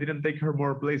sorry that I didn't take her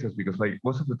more places because like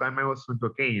most of the time I was on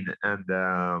cocaine and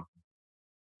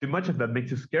too much of that makes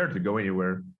you scared to go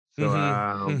anywhere. So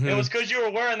it was because you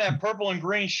were wearing that purple and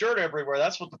green shirt everywhere.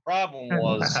 That's what the problem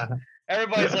was.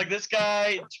 Everybody's like, "This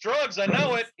guy, it's drugs. I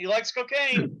know it. He likes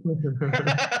cocaine."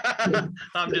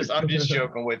 I'm just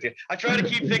joking with you. I try to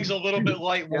keep things a little bit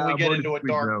light when we get into a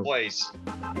dark place.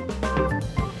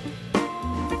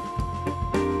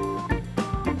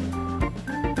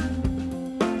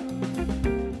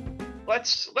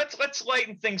 Let's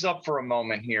lighten things up for a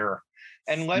moment here,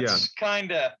 and let's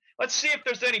see if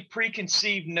there's any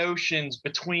preconceived notions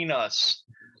between us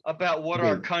about what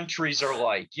our countries are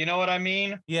like. You know what I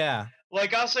mean? Yeah.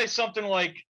 Like I'll say something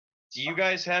like, do you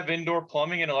guys have indoor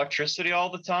plumbing and electricity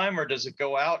all the time, or does it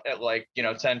go out at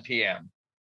 10 p.m.?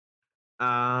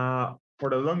 For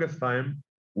the longest time,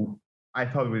 I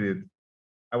thought we did.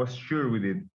 I was sure we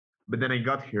did. But then I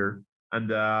got here and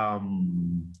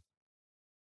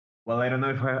well, I don't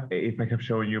know if I have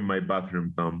shown you my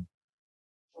bathroom, Tom.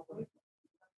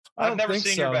 I've never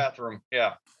seen your bathroom.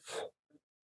 Yeah.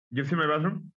 You've seen my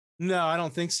bathroom? No, I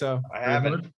don't think so. I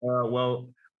haven't. Well,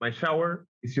 my shower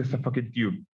is just a fucking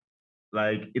tube.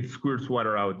 Like it squirts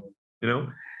water out. You know.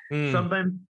 Mm.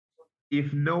 Sometimes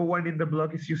if no one in the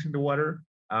block is using the water,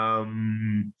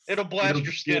 It'll blast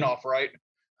your skin off, right?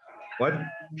 What?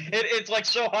 It's like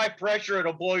so high pressure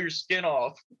it'll blow your skin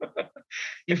off.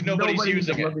 if nobody's nobody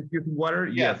using in the it. block is using water,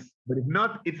 Yeah. yes. But if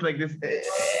not, it's like this.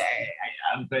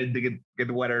 I'm trying to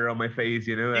get water on my face,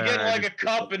 you know. You get like a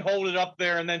cup and hold it up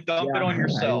there and then dump it on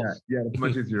yourself. Yeah, it's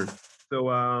much easier.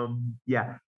 So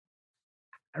yeah.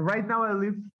 Right now I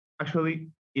live actually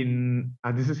in,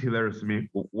 and this is hilarious to me,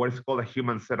 what is called a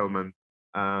human settlement.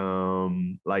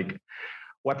 Like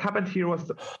what happened here is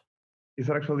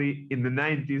that actually in the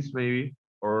 90s maybe,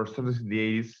 or sometimes in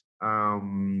the 80s,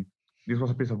 this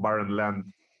was a piece of barren land.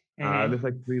 There's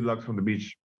like 3 blocks from the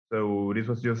beach. So this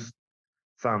was just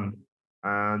sand.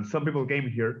 And some people came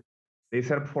here, they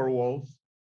set up 4 walls,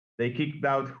 they kicked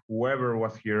out whoever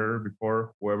was here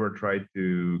before, whoever tried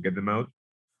to get them out,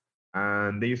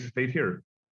 and they used to stay here.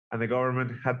 And the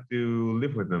government had to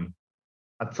live with them.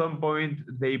 At some point,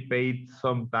 they paid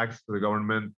some tax to the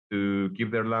government to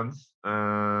keep their lands,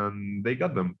 and they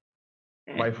got them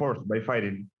by force, by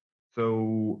fighting.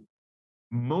 So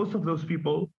most of those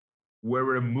people were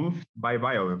removed by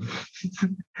violence.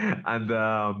 And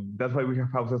that's why we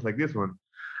have houses like this one.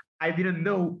 I didn't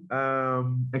know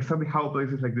exactly how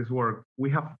places like this work. We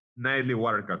have nightly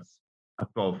water cuts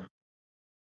at 12.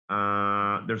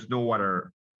 There's no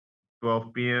water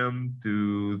 12 p.m.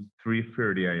 to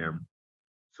 3:30 a.m.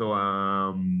 So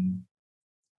I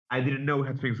didn't know we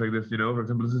had things like this. You know, for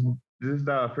example, this is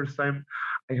the first time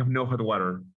I have no hot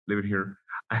water living here.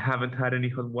 I haven't had any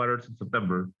hot water since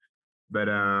September. But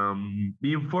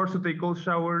being forced to take cold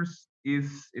showers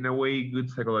is in a way good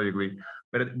psychologically.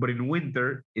 But in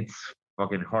winter it's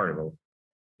fucking horrible.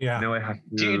 Yeah. Now I have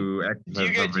Do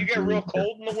you get real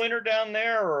cold in the winter down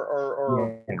there,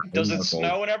 or yeah, does it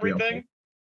snow and everything?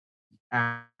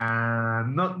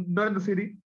 Not in the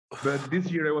city, but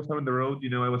this year I was on the road. You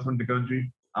know, I was on the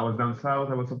country. I was down south.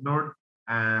 I was up north,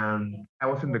 and I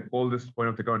was in the coldest point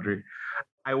of the country.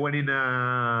 I went in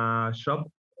a shop.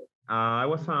 I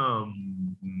was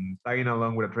tagging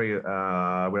along with a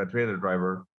trailer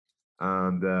driver,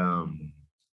 and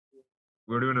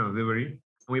we were doing a delivery.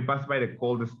 And we passed by the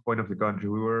coldest point of the country.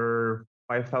 We were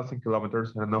 5,000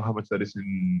 kilometers. I don't know how much that is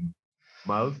in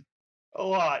miles. A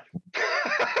lot.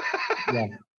 Yeah,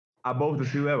 above the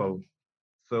sea level.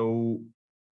 So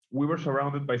we were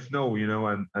surrounded by snow, you know,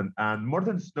 and more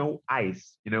than snow,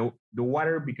 ice. You know, the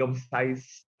water becomes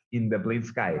ice in the plain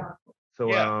sky. So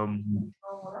Yeah.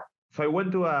 So I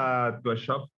went to a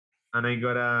shop and I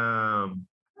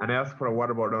asked for a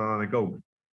water bottle and a Coke.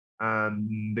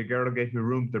 And the girl gave me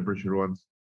room temperature ones.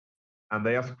 And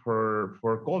they asked for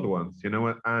cold ones, you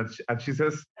know, and she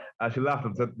says, she laughed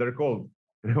and said, they're cold,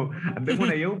 you know. And then when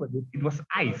I opened it, it was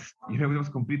ice, you know, it was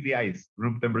completely ice,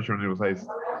 room temperature, and it was ice.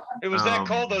 It was that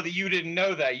cold though that you didn't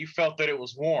know that. You felt that it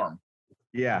was warm.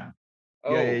 Yeah.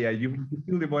 Oh. Yeah. You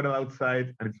feel the bottle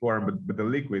outside and it's warm, but the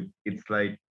liquid, it's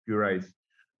like pure ice.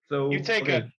 So You take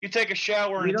a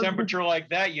shower in a temperature like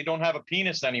that, you don't have a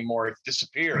penis anymore. It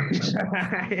disappears.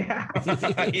 yeah. Yeah.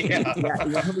 It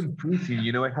was having freezing.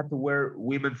 You know, I had to wear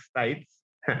women's tights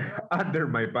under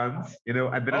my pants. You know,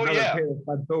 and then Oh, another yeah. pair of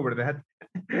pants over that.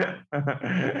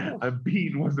 And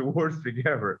peeing was the worst thing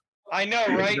ever. I know,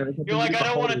 right? You're like, I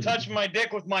don't want to touch my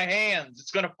dick with my hands.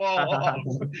 It's gonna fall off.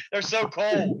 They're so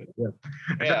cold. Yeah.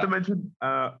 And not to mention,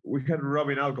 we had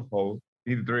rubbing alcohol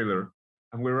in the trailer,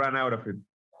 and we ran out of it.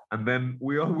 And then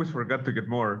we always forgot to get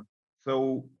more.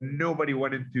 So nobody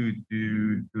wanted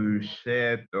to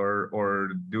shed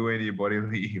or do any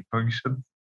bodily functions.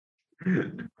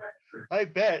 I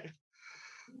bet.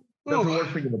 That's the Ooh.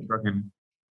 worst thing about trucking.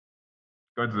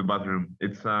 Going to the bathroom.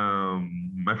 It's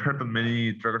I've heard that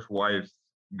many truckers' wives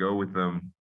go with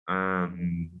them,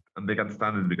 and they can't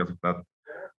stand it because of that.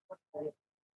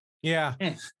 Yeah.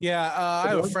 Yeah. I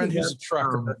have a friend who's a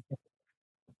trucker.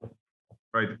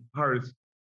 Right, Harris.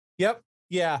 Yep.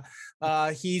 Yeah.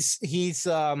 He's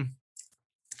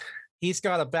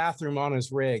got a bathroom on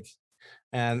his rig,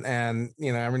 and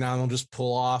you know, every now and then he'll just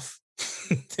pull off,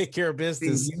 take care of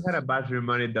business. If you had a bathroom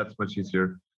money, that's much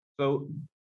easier. So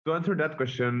to answer that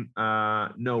question,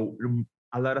 no,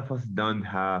 a lot of us don't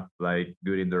have like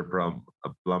good indoor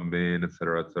plumbing,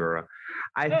 etc., etc.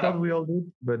 I thought we all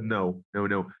did, but no.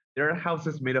 There are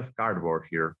houses made of cardboard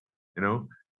here. You know,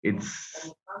 it's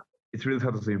really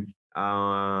hard to see.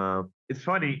 It's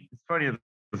funny. It's funny at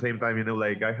the same time. You know,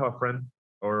 like I have a friend,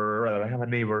 or rather, I have a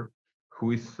neighbor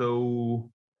who is so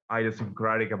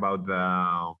idiosyncratic about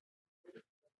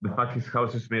the fact his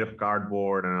house is made of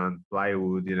cardboard and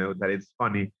plywood. You know that it's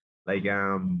funny. Like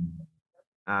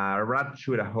A rat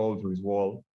chewed a hole through his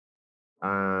wall,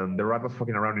 and the rat was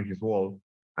fucking around in his wall,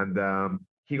 and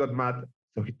he got mad,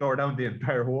 so he tore down the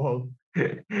entire wall,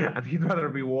 and he'd rather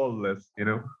be wallless,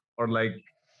 or like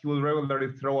he would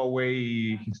regularly throw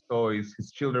away his toys.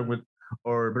 His children would,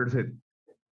 or better said,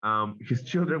 his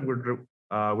children would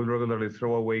regularly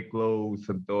throw away clothes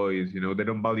and toys. They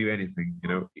don't value anything.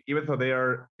 Even though they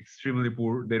are extremely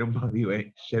poor, they don't value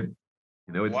any shit.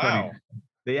 It's funny. Wow.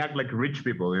 They act like rich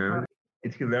people.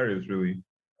 It's hilarious, really.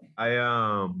 I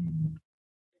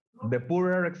The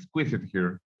poor are exquisite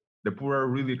here. The poor are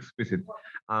really exquisite.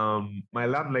 My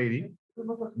landlady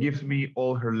gives me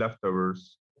all her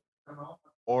leftovers,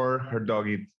 or her dog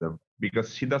eats them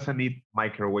because she doesn't eat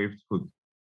microwaved food.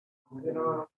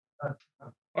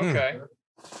 Okay.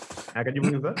 Can you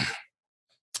believe that?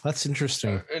 That's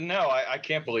interesting. No, I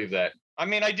can't believe that. I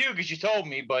mean, I do because you told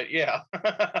me, but yeah,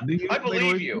 Do you I eat believe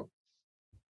microwave you. food?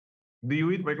 Do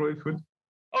you eat microwave food?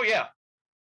 Oh yeah,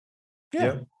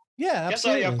 Yeah. Yeah, yes,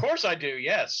 absolutely. of course I do.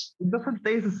 Yes. It doesn't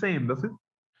taste the same, does it?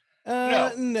 No,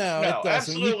 it No, doesn't.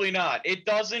 absolutely not. It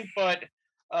doesn't. But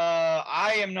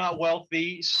I am not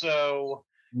wealthy, so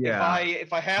Yeah.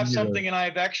 if I have Yeah. something and I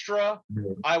have extra,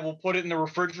 I will put it in the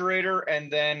refrigerator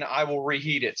and then I will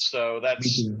reheat it. So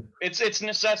that's it's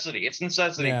necessity. It's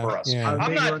necessity Yeah, for us. yeah.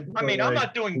 I'm not. Maybe I mean, I'm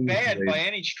not doing food bad by related.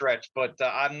 any stretch, but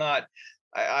I'm not.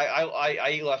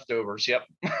 I eat leftovers. Yep.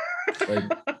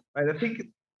 Like, I think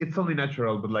it's only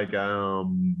natural, but like I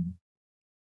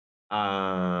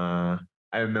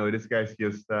don't know. This guy's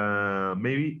just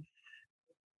maybe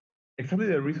exactly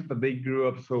the reason that they grew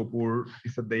up so poor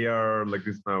is that they are like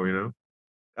this now.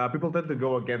 People tend to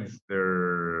go against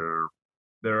their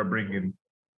upbringing.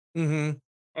 Mm-hmm.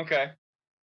 Okay.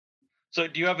 So,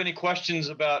 do you have any questions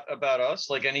about us?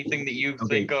 Like anything that you Okay.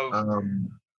 think of?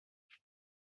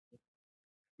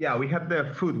 Yeah, we had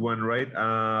the food one, right?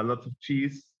 Lots of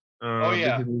cheese. Oh,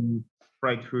 yeah. Basically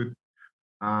fried food.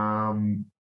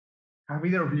 Have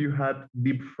either of you had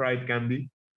deep fried candy?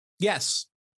 Yes.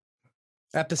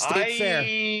 At the state fair.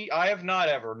 I have not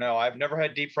ever. No, I've never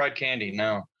had deep fried candy.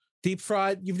 No. Deep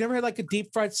fried. You've never had like a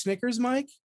deep fried Snickers,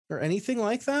 Mike? Or anything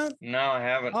like that? No, I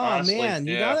haven't. Oh, honestly, man.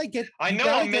 You gotta get. I know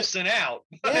I'm missing out.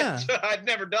 But Yeah. I've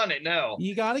never done it. No.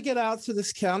 You got to get out to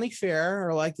this county fair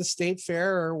or like the state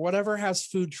fair or whatever has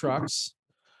food trucks.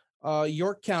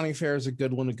 York County Fair is a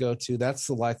good one to go to. That's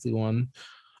the likely one.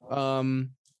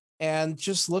 And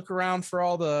just look around for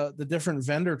all the different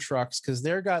vendor trucks because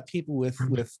they're got people with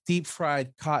deep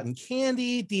fried cotton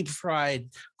candy, deep fried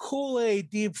Kool-Aid,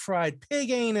 deep fried pig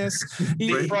anus,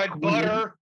 Deep fried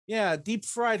butter. Yeah, deep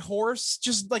fried horse,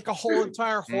 just like a whole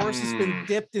entire horse has been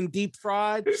dipped in deep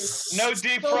fried. No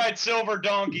deep fried silver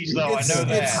donkeys, though. I know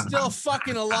that. It's still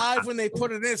fucking alive when they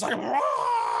put it in. It's like,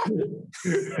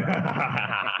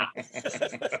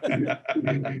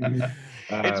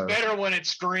 it's better when it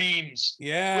screams.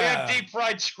 Yeah. We have deep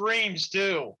fried screams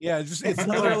too. Yeah, it's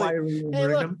literally, hey,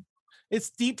 look, it's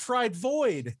deep fried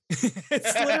void.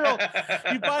 It's literal.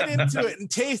 You bite into it and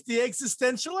taste the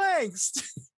existential angst.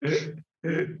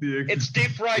 It's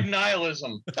deep fried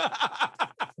nihilism.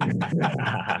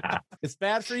 It's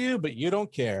bad for you, but you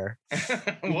don't care.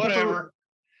 Whatever.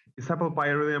 Is apple pie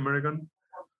really American?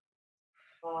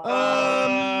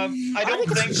 I don't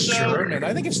think so. German.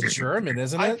 I think it's German,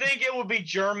 isn't it? I think it would be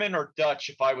German or Dutch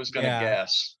if I was going to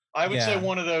guess. I would say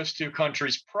one of those two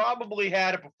countries probably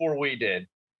had it before we did.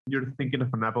 You're thinking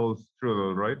of an apple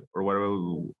strudel, right? Or whatever,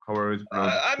 however it's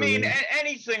pronounced. I mean,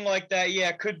 anything like that,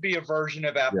 yeah, could be a version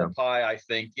of apple pie, I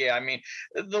think. Yeah, I mean,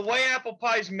 the way apple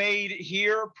pie is made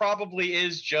here probably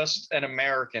is just an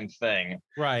American thing.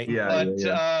 Right.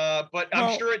 Yeah. But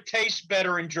I'm sure it tastes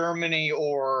better in Germany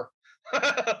or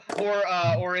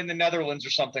in the Netherlands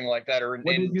or something like that, or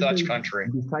in Dutch country.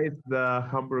 Besides the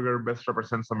hamburger, best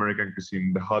represents American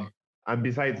cuisine, and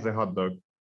besides the hot dog.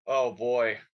 Oh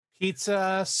boy.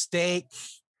 Pizza, steak.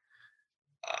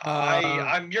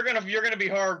 I'm gonna be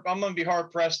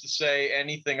hard pressed to say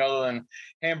anything other than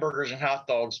hamburgers and hot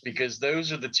dogs because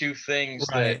those are the two things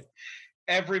that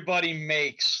everybody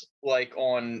makes like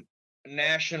on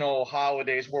national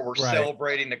holidays where we're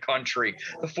celebrating the country.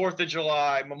 The 4th of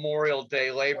July, Memorial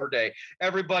Day, Labor Day.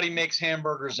 Everybody makes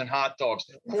hamburgers and hot dogs.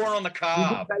 Corn on the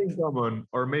cob. That in common,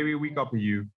 or maybe we copy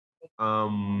you.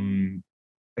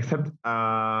 Except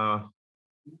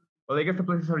well, I guess the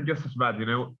places are just as bad,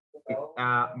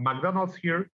 McDonald's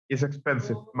here is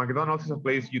expensive. McDonald's is a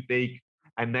place you take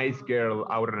a nice girl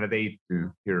out on a date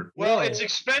to here. Well, it's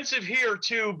expensive here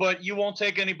too, but you won't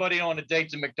take anybody on a date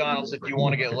to McDonald's if you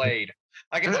want to get laid.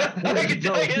 I can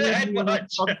tell you that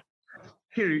much.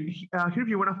 Here, if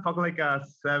you want to fuck like a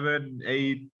 7,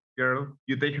 8, girl,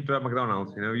 you take her to a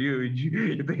McDonald's. You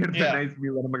take her to a Yeah. nice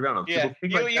meal at a McDonald's. Yeah, People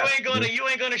think you like you that, ain't gonna you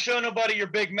ain't gonna show nobody your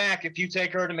Big Mac if you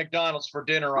take her to McDonald's for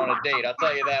dinner on a date. I'll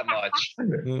tell you that much.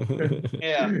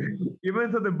 Yeah.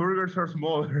 Even though the burgers are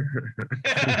smaller,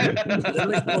 they're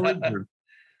like 4 inches.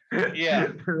 Yeah.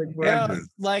 They're like 4 Yeah, inches.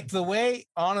 like the way, And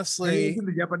honestly, even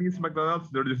the Japanese McDonald's,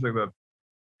 they're just like that.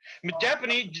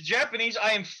 Japanese,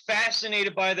 I am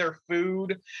fascinated by their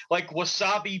food, like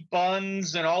wasabi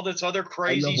buns and all this other I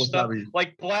crazy love stuff, wasabi.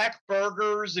 like black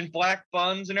burgers and black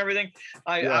buns and everything.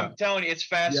 Yeah. I'm telling you, it's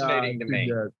Yeah, fascinating to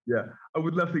me. yeah. I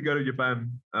would love to go to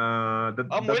Japan. I'm That's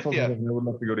with also you. something I would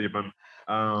love to go to Japan.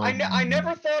 I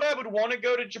never thought I would want to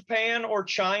go to Japan or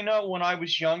China when I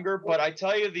was younger, but I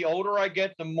tell you, the older I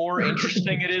get, the more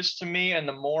interesting it is to me, and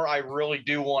the more I really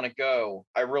do want to go.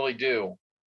 I really do.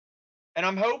 And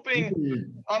I'm hoping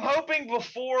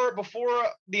before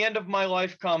the end of my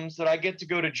life comes that I get to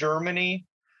go to Germany,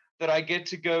 that I get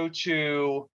to go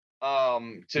to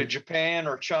Japan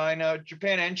or China,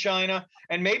 Japan and China,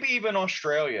 and maybe even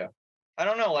Australia. I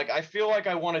don't know. Like, I feel like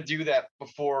I want to do that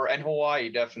before, and Hawaii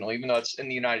definitely, even though it's in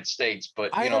the United States. But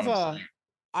I you know have what I'm a saying.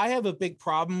 I have a big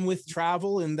problem with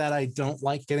travel in that I don't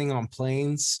like getting on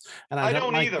planes, and I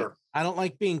don't like either. I don't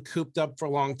like being cooped up for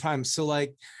a long time. So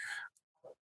like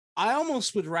I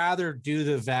almost would rather do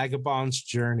the vagabond's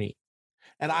journey.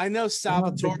 And I know I have a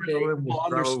Salvatore big problem will with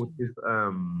travel, understand. which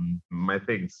is my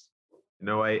things.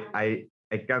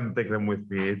 I can't take them with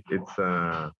me. It's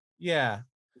Yeah.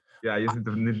 yeah, I just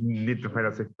need to find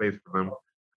a safe place for them,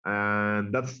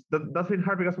 and that's been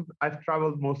hard because I've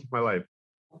traveled most of my life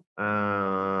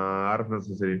out of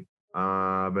necessity.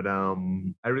 But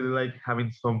I really like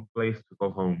having some place to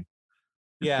call home.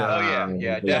 It's Yeah. Oh yeah,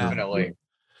 Yeah. definitely. I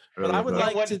But I love would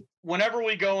that. like to Whenever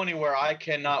we go anywhere, I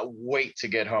cannot wait to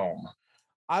get home.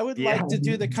 I would Yeah, like to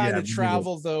do the kind yeah, of me neither.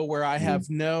 travel though where I Mhm. have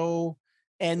no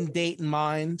end date in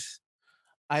mind.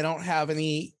 I don't have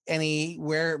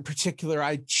anywhere in particular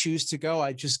I choose to go.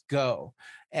 I just go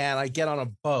and I get on a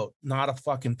boat, not a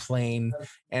fucking plane.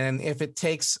 And if it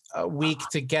takes a week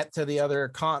to get to the other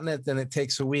continent, then it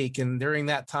takes a week. And during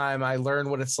that time, I learn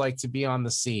what it's like to be on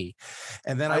the sea.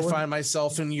 And then I I was- find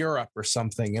myself in Europe or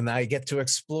something and I get to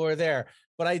explore there.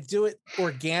 But I do it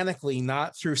organically,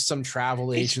 not through some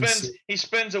travel agency. He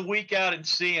spends a week out at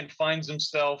sea and finds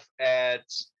himself at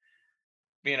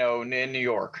in New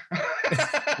York.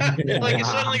 Like he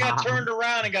suddenly got turned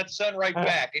around and got sent right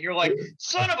back, and you're like,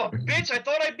 son of a bitch! I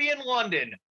thought I'd be in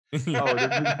London. Oh, there's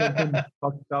been something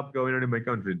fucked up going on in my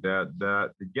country.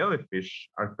 The jellyfish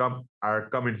are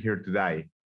coming here to die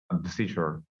at the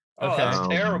seashore. Oh, Okay. that's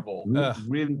terrible. Ugh.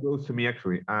 Really close to me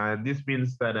actually, and this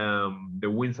means that the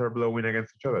winds are blowing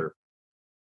against each other.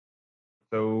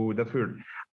 So that's weird.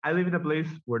 I live in a place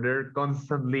where they're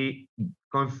constantly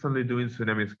doing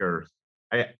tsunami scares.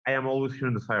 I am always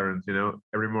hearing the sirens,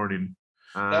 every morning.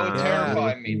 That would Yeah.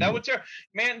 terrify me. That would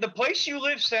man. The place you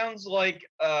live sounds like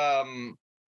a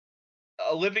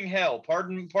living hell.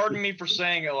 Pardon me for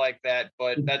saying it like that,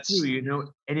 but It's that's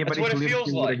true, anybody what who it lives feels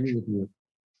here would like. agree with you.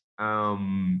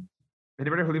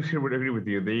 Anybody who lives here would agree with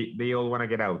you. They all want to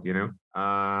get out,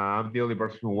 I'm the only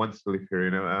person who wants to live here,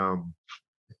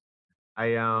 I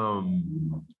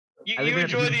You I live in a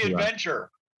enjoy the peninsula. adventure.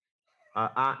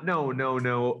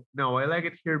 No. I like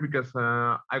it here because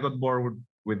I got bored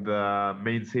with the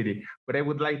main city, but I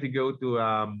would like to go to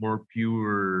a more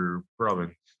pure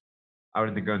province out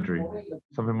in the country,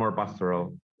 something more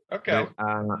pastoral. Okay.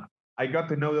 I got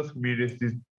to know those communities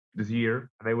this year,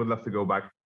 and I would love to go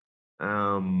back.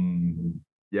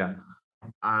 Yeah,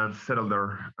 and settle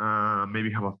there.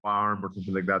 Maybe have a farm or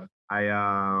something like that. I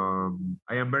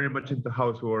am very much into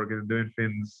housework and doing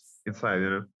things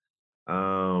inside.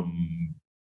 Um,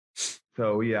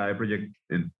 so yeah, I project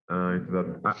into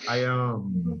that.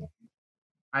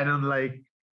 I don't like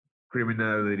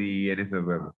criminality, anything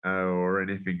like that, or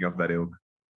anything of that ilk.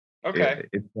 Okay.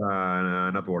 It's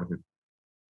not worth it.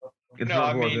 It's No,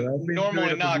 I not worth it. mean I've been normally doing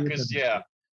it for not, years because and-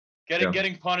 Yeah.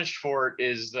 getting punished for it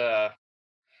is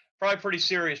probably pretty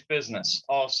serious business.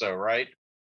 Also, right?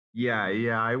 Yeah.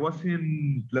 I was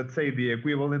in, let's say, the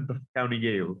equivalent of county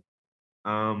jail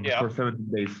Yeah. for 17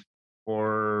 days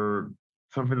for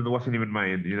something that wasn't even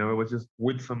mine. It was just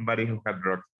with somebody who had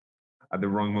drugs at the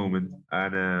wrong moment,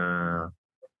 and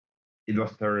it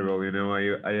was terrible.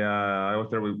 I was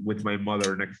there with my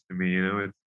mother next to me.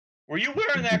 It's Were you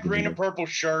wearing that green and purple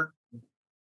shirt?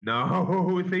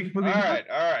 no, thankfully. All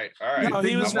right. No,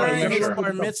 he was I wanna wearing make his sure.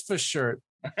 bar mitzvah shirt.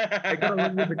 I got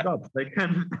along with the cops. I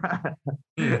can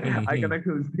I can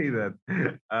actually say that.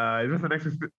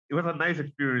 It was a nice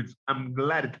experience. I'm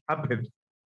glad it happened.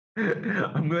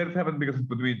 I'm glad it happened because it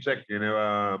put me in check,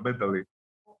 mentally.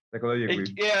 psychologically.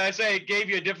 Yeah, I say it gave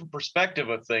you a different perspective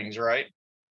of things, right?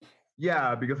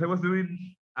 Yeah, because I was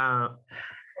doing at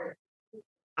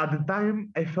the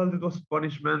time I felt it was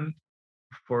punishment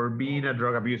for being a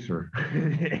drug abuser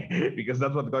because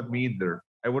that's what got me in there.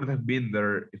 I wouldn't have been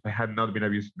there if I had not been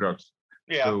abusing drugs.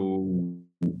 Yeah.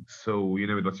 So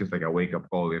it was just like a wake up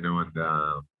call, and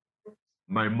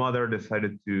my mother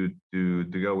decided to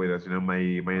go with us. My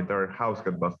entire house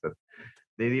got busted.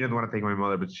 They didn't want to take my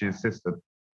mother, but she insisted.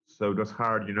 So it was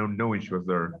hard, knowing she was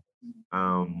there.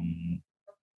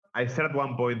 I said at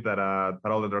one point that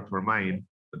all the drugs were mine,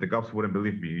 but the cops wouldn't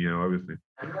believe me, obviously.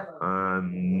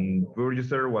 And we were just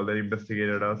there while they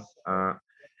investigated us.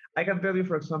 I can tell you,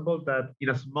 for example, that in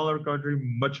a smaller country,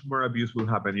 much more abuse will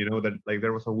happen. That like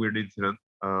there was a weird incident.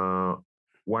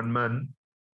 One man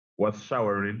was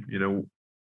showering.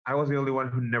 I was the only one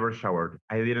who never showered.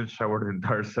 I didn't shower the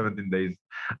entire 17 days,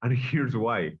 and here's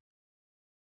why.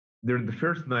 During the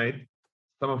first night,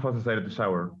 some of us decided to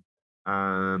shower,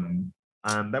 and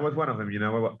that was one of them.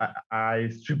 I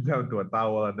stripped down to a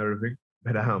towel and everything,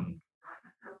 but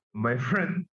my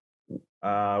friend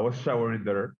was showering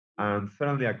there, and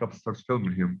suddenly a cop starts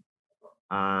filming him,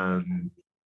 and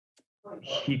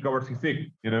he covers his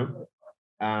dick,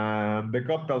 and the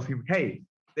cop tells him, "Hey,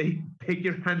 take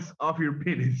your hands off your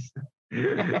penis,"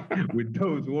 with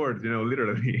those words,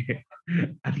 literally,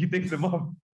 and he takes them off,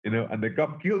 and the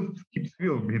cop keeps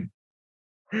filming.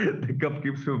 The cop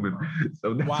keeps filming,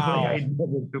 so that's Wow. why I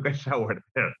never took a shower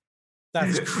there.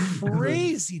 That's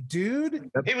crazy,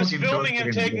 dude. He was filming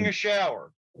him taking a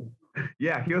shower.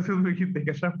 Yeah, he was filming him take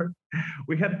a shower.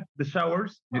 We had the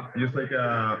showers, just like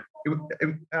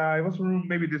it was a room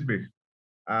maybe this big.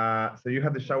 So you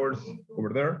had the showers over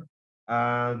there,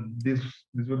 and this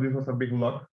was a big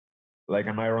lock, like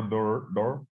an iron door,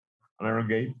 an iron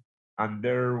gate, and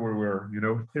there we were,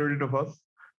 13 of us,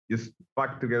 just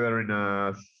packed together in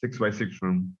a 6x6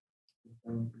 room.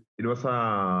 It was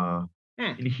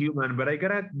inhuman, but I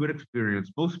got a good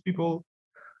experience. Most people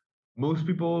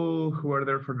who are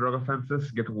there for drug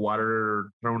offenses get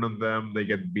water thrown on them. They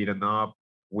get beaten up.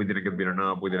 We didn't get beaten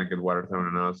up. We didn't get water thrown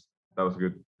on us. That was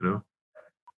good,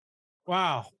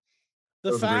 Wow.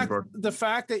 The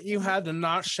fact that you had to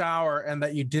not shower and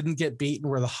that you didn't get beaten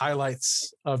were the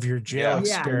highlights of your jail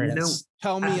experience.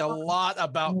 Tell me a lot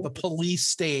about the police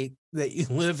state that you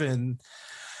live in.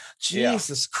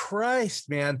 Jesus Christ,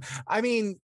 man. I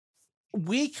mean,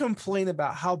 we complain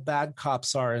about how bad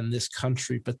cops are in this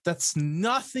country, but that's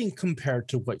nothing compared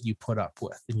to what you put up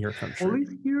with in your country. Police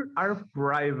here are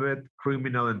private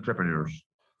criminal entrepreneurs.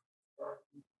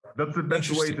 That's the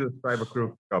best way to describe a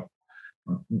cop.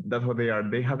 That's what they are.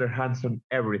 They have their hands on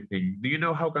everything. Do you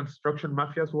know how construction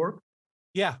mafias work?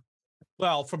 Yeah.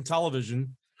 Well, from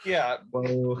television. Yeah.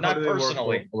 Well, not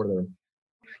personally. Over there?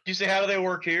 You say, how do they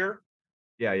work here?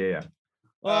 Yeah.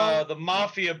 The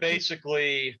mafia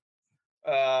basically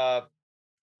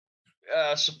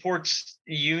supports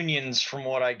unions, from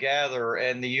what I gather,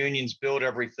 and the unions build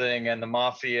everything, and the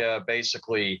mafia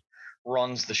basically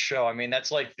runs the show. I mean,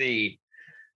 that's like the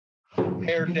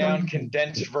pared down,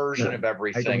 condensed version of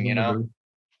everything,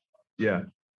 Yeah.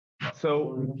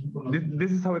 So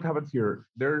this is how it happens here.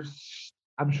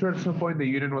 I'm sure at some point the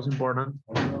union was important,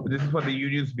 but this is what the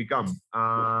unions become.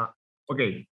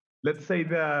 Okay, let's say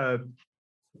that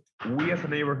we as a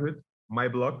neighborhood, my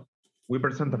block, we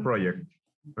present a project.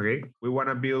 Okay, we want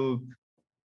to build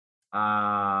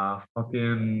a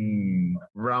fucking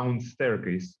round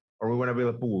staircase, or we want to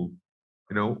build a pool,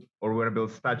 or we want to build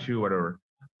a statue, whatever.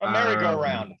 A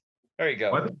merry-go-round. There you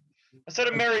go. What? I said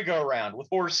a merry-go-round with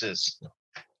horses.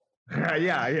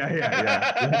 Yeah.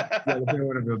 I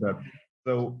want to build that.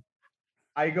 So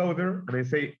I go there and I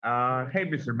say, "Hey,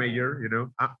 Mr. Mayor,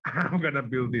 I'm gonna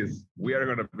build this. We are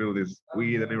gonna build this.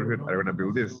 We, the neighborhood, are gonna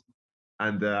build this."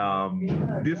 And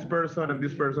this person and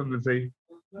this person will say,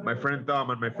 "My friend Tom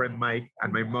and my friend Mike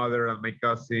and my mother and my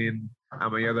cousin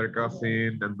and my other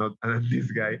cousin and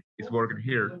this guy is working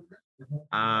here."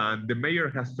 And the mayor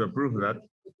has to approve that,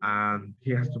 and he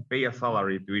has to pay a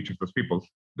salary to each of those people.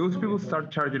 Those people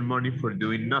start charging money for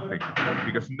doing nothing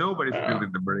because nobody's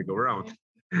building the merry-go-round.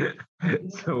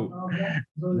 So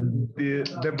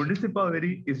the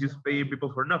municipality is just paying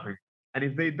people for nothing. And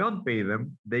if they don't pay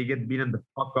them, they get beaten the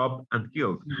fuck up and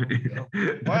killed.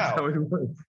 That's how it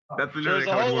works. There's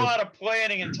a whole lot of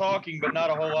planning and talking, but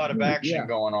not a whole lot of action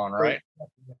going on, right?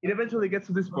 It eventually gets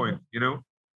to this point,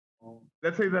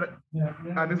 Let's say that,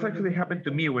 and this actually happened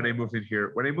to me when I moved in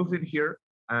here. When I moved in here,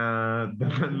 the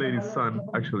landlady's son,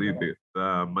 actually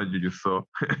the man you just saw,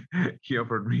 he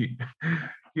offered me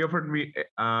he offered me,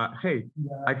 hey,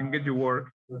 I can get you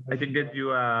work. I can get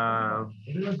you a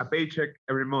paycheck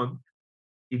every month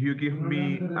if you give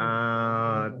me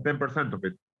 10% of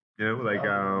it. You know, like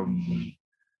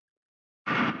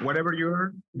whatever you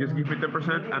earn, just give me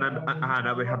 10%, and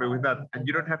I'll be happy with that. And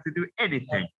you don't have to do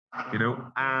anything, you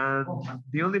know. And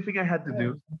the only thing I had to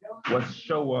do was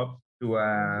show up to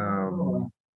a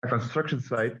construction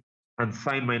site and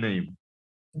sign my name,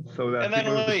 so that And then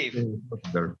people leave.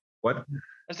 there. What?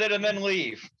 I said, and then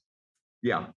leave.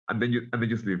 Yeah, and then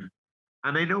just leave.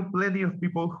 And I know plenty of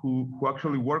people who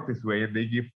actually work this way, and they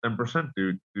give 10%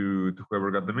 to whoever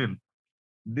got them in.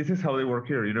 This is how they work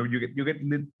here. You know, you get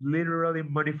literally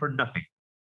money for nothing,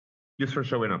 just for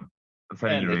showing up and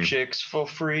signing And your the name. chicks for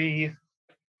free.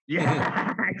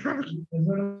 Yeah, exactly.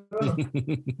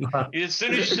 As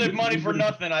soon as you said money for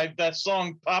nothing, that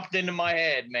song popped into my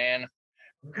head, man.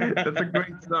 That's a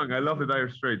great song. I love the Dire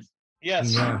Straits.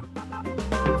 Yes. Yeah.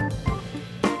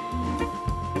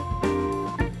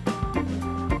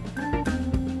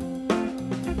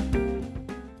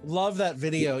 Love that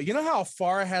video. You know how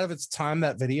far ahead of its time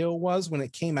that video was when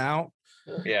it came out?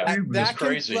 Yeah. That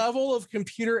crazy. level of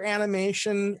computer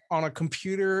animation on a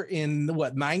computer in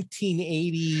what,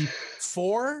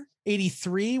 1984,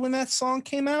 83 when that song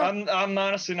came out? I'm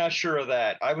honestly not sure of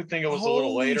that. I would think it was a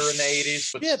little Holy later in the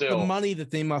 80s, but shit, still. the money that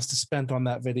they must have spent on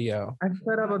that video. I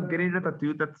thought about getting a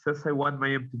tattoo that says I want my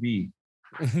MTV.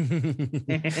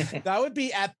 That would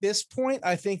be, at this point,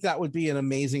 I think that would be an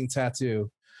amazing tattoo,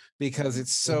 because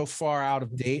it's so far out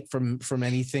of date from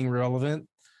anything relevant.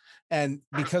 And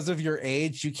because of your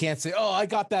age, you can't say, oh, I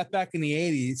got that back in the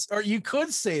 80s. Or you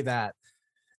could say that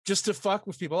just to fuck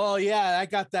with people. Oh, yeah, I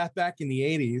got that back in the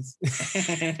 80s.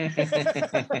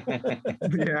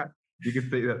 Yeah, you can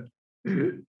say that.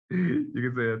 You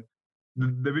can say that.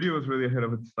 The video was really ahead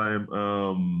of its time.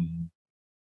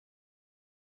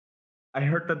 I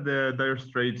heard that the Dire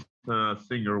Straits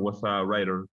singer was a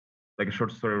writer, like a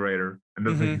short story writer, and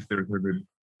that's like his lyrics are good.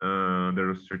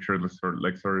 They're structured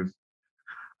like stories.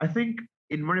 I think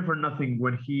in Money for Nothing,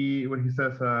 when he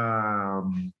says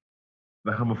the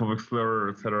homophobic slur,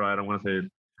 etc. I don't want to say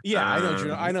it. Yeah,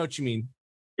 I know what you mean.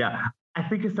 Yeah, I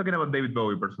think he's talking about David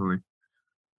Bowie personally.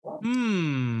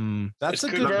 That's it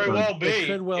a could good very one. well be. It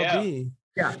could well be.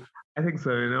 Yeah, I think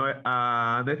so. You know,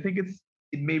 and I think it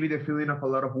may be the feeling of a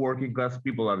lot of working class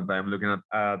people at the time looking at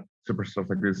superstars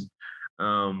like this.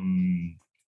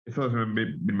 It's also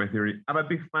been my theory. I'm a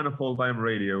big fan of all time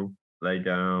radio, like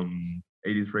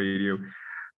 80s radio.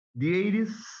 The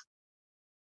 80s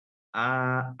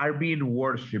are being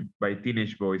worshipped by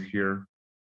teenage boys here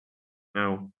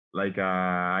now. Like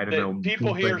I don't know.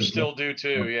 People here still do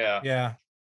too. Yeah. Yeah.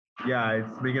 Yeah,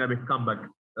 it's making a big comeback.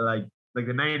 Like the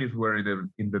 90s were in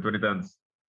the 2010s.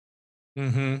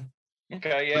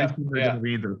 Okay. Yeah. They're gonna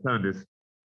be in the 70s.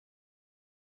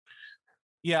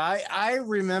 Yeah, I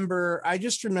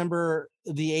just remember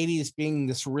the 80s being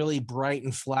this really bright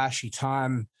and flashy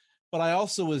time, but I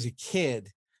also was a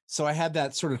kid, so I had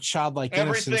that sort of childlike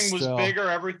innocence. Everything was bigger,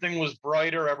 everything was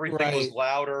brighter, everything was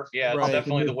louder. Yeah, it's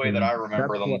definitely the way that I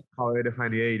remember them. That's how I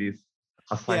define the 80s.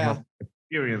 As I have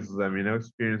experienced them,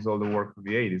 experienced all the work from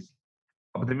the 80s.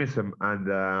 Optimism, and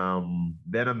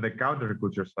then on the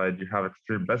counterculture side, you have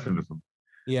extreme pessimism,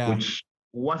 which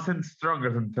wasn't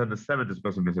stronger until the 70s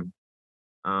pessimism.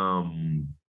 The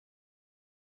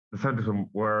 70s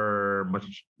were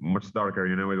much darker,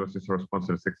 it was just a response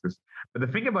to the 60s. But the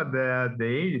thing about the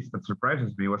 80s that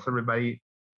surprises me was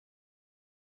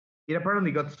it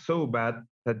apparently got so bad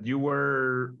that you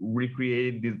were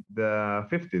recreating the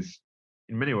 50s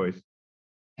in many ways.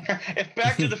 If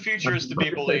Back to the Future is to be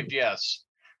believed, yes.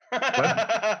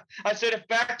 I said, if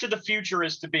Back to the Future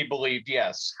is to be believed,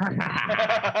 yes. Good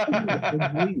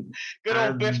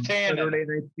old Biff Tannen. Saturday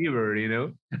Night Fever,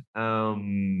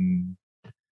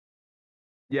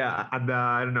 yeah, and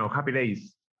I don't know, Happy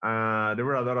Days. There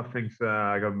were a lot of things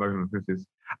I got back in the 50s.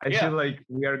 I feel like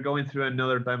we are going through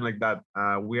another time like that.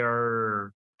 We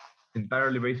are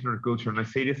entirely based on our culture, and I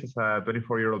say this as a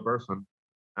 24-year-old person.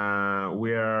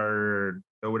 We are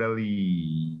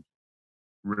totally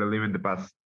reliving the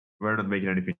past. We're not making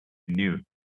anything new.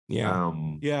 Yeah.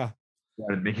 We're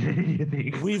not making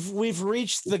anything. We've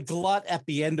reached the glut at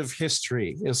the end of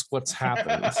history, is what's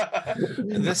happened.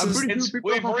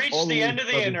 We've reached the end of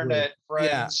the internet,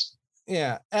 friends.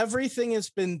 Yeah. Everything has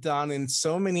been done in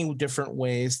so many different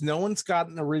ways. No one's got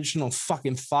an original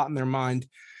fucking thought in their mind.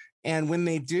 And when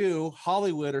they do,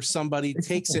 Hollywood or somebody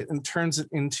takes it and turns it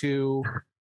into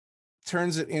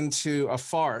a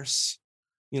farce.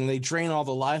 they drain all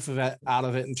the life of it out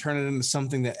of it and turn it into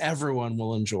something that everyone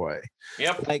will enjoy.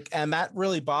 Yep. And that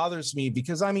really bothers me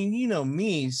because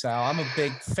me, Sal, I'm a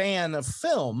big fan of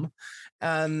film.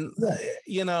 And,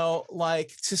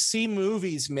 to see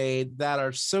movies made that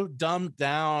are so dumbed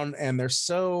down and they're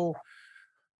so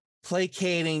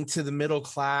placating to the middle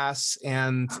class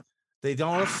and they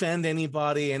don't offend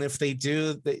anybody. And if they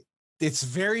do, it's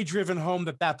very driven home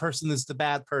that person is the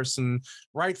bad person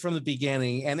right from the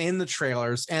beginning and in the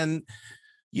trailers. And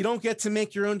you don't get to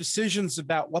make your own decisions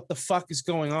about what the fuck is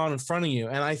going on in front of you.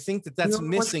 And I think that's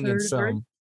missing in film.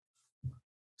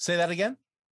 Say that again?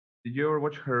 Did you ever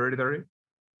watch Hereditary?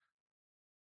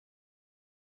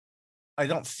 I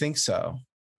don't think so.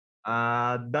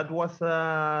 That was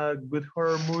a good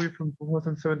horror movie from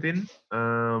 2017.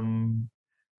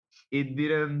 It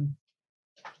didn't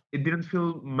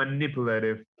feel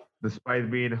manipulative despite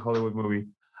being a Hollywood movie.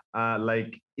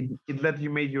 It let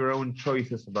you make your own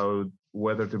choices about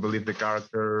whether to believe the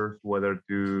characters, whether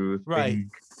to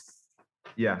think.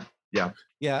 Yeah.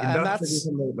 And that's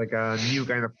like a new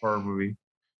kind of horror movie.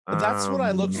 That's what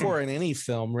I look for in any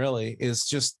film, really, is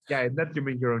just it lets you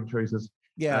make your own choices.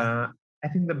 Yeah. I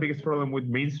think the biggest problem with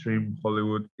mainstream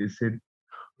Hollywood is it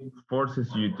forces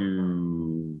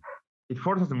emotions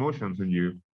on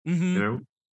you. Mm-hmm. You know.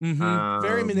 Mm-hmm.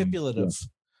 Very manipulative.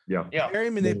 Yeah.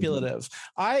 Very manipulative.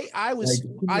 I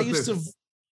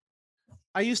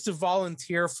used to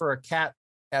volunteer for a cat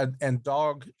and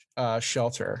dog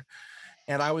shelter,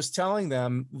 and I was telling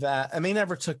them that, and they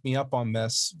never took me up on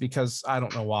this because I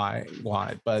don't know why,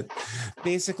 but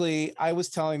basically I was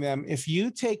telling them, if you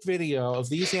take video of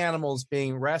these animals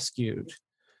being rescued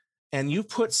and you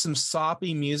put some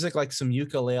soppy music, like some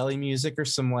ukulele music or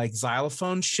some like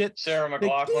xylophone shit. Sarah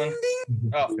McLachlan.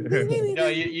 Oh, no,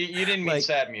 you didn't mean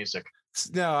sad music.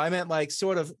 No, I meant like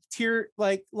sort of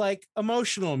like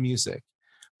emotional music,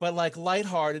 but like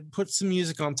lighthearted, put some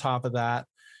music on top of that.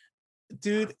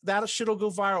 Dude, that shit'll go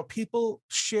viral. People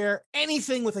share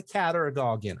anything with a cat or a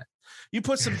dog in it. You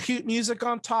put some cute music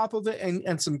on top of it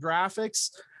and some graphics,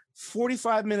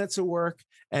 45 minutes of work,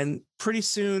 and pretty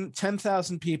soon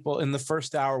 10,000 people in the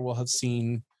first hour will have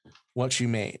seen what you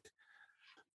made.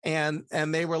 And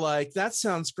they were like, that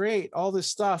sounds great, all this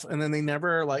stuff. And then they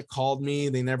never like called me.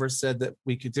 They never said that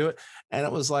we could do it. And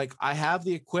it was like, I have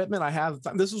the equipment.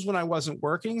 This was when I wasn't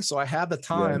working. So I had the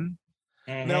time.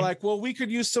 Yeah. Mm-hmm. And they're like, well, we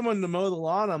could use someone to mow the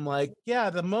lawn. I'm like,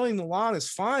 yeah, the mowing the lawn is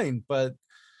fine. But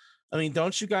I mean,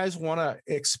 don't you guys want to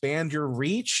expand your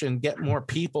reach and get more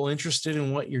people interested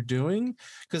in what you're doing?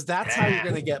 Because that's how you're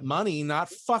going to get money,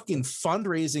 not fucking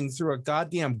fundraising through a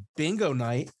goddamn bingo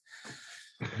night.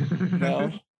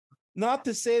 No. Not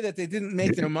to say that they didn't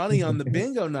make their money on the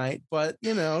bingo night, but,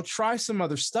 try some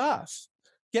other stuff.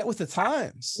 Get with the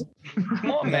times.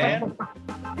 Come on, man.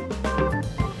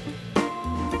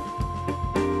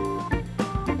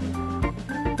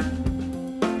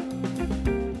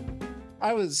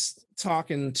 I was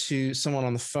talking to someone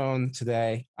on the phone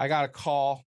today. I got a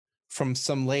call from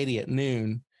some lady at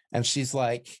noon, and she's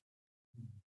like,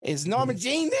 is Norma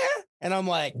Jean there? And I'm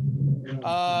like,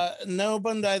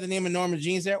 nobody by the name of Norma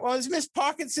Jean's there. Well, is Miss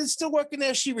Parkinson still working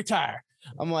there? She retired.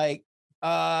 I'm like,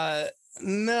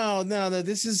 no,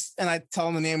 this is, and I tell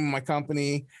them the name of my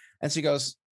company, and she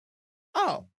goes,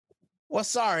 oh, well,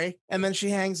 sorry. And then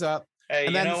she hangs up. Hey,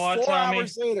 and then you know what, Tommy?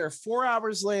 4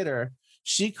 hours later,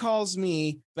 she calls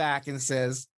me back and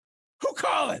says, who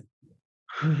calling?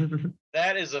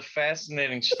 That is a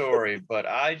fascinating story, but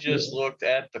I just looked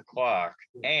at the clock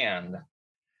and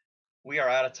we are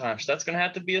out of time. So that's going to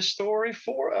have to be a story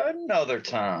for another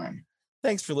time.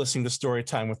 Thanks for listening to Story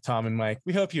Time with Tom and Mike.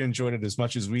 We hope you enjoyed it as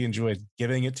much as we enjoyed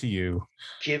giving it to you.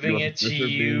 Giving it to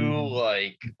you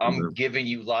like I'm giving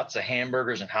you lots of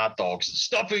hamburgers and hot dogs and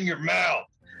stuff in your mouth,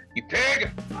 you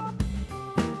pig.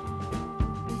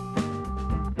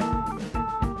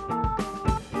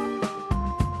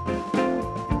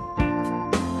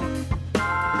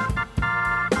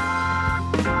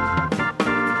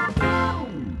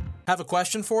 Have a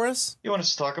question for us? You want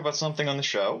us to talk about something on the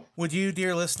show? Would you,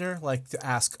 dear listener, like to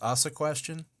ask us a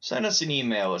question? Send us an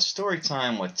email at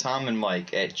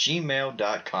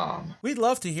storytimewithtomandmike@gmail.com. We'd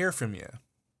love to hear from you.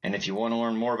 And if you want to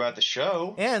learn more about the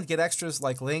show and get extras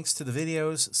like links to the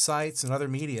videos, sites, and other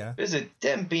media, visit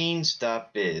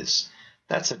dembeans.biz.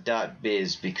 That's a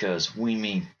 .biz because we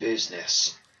mean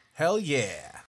business. Hell yeah.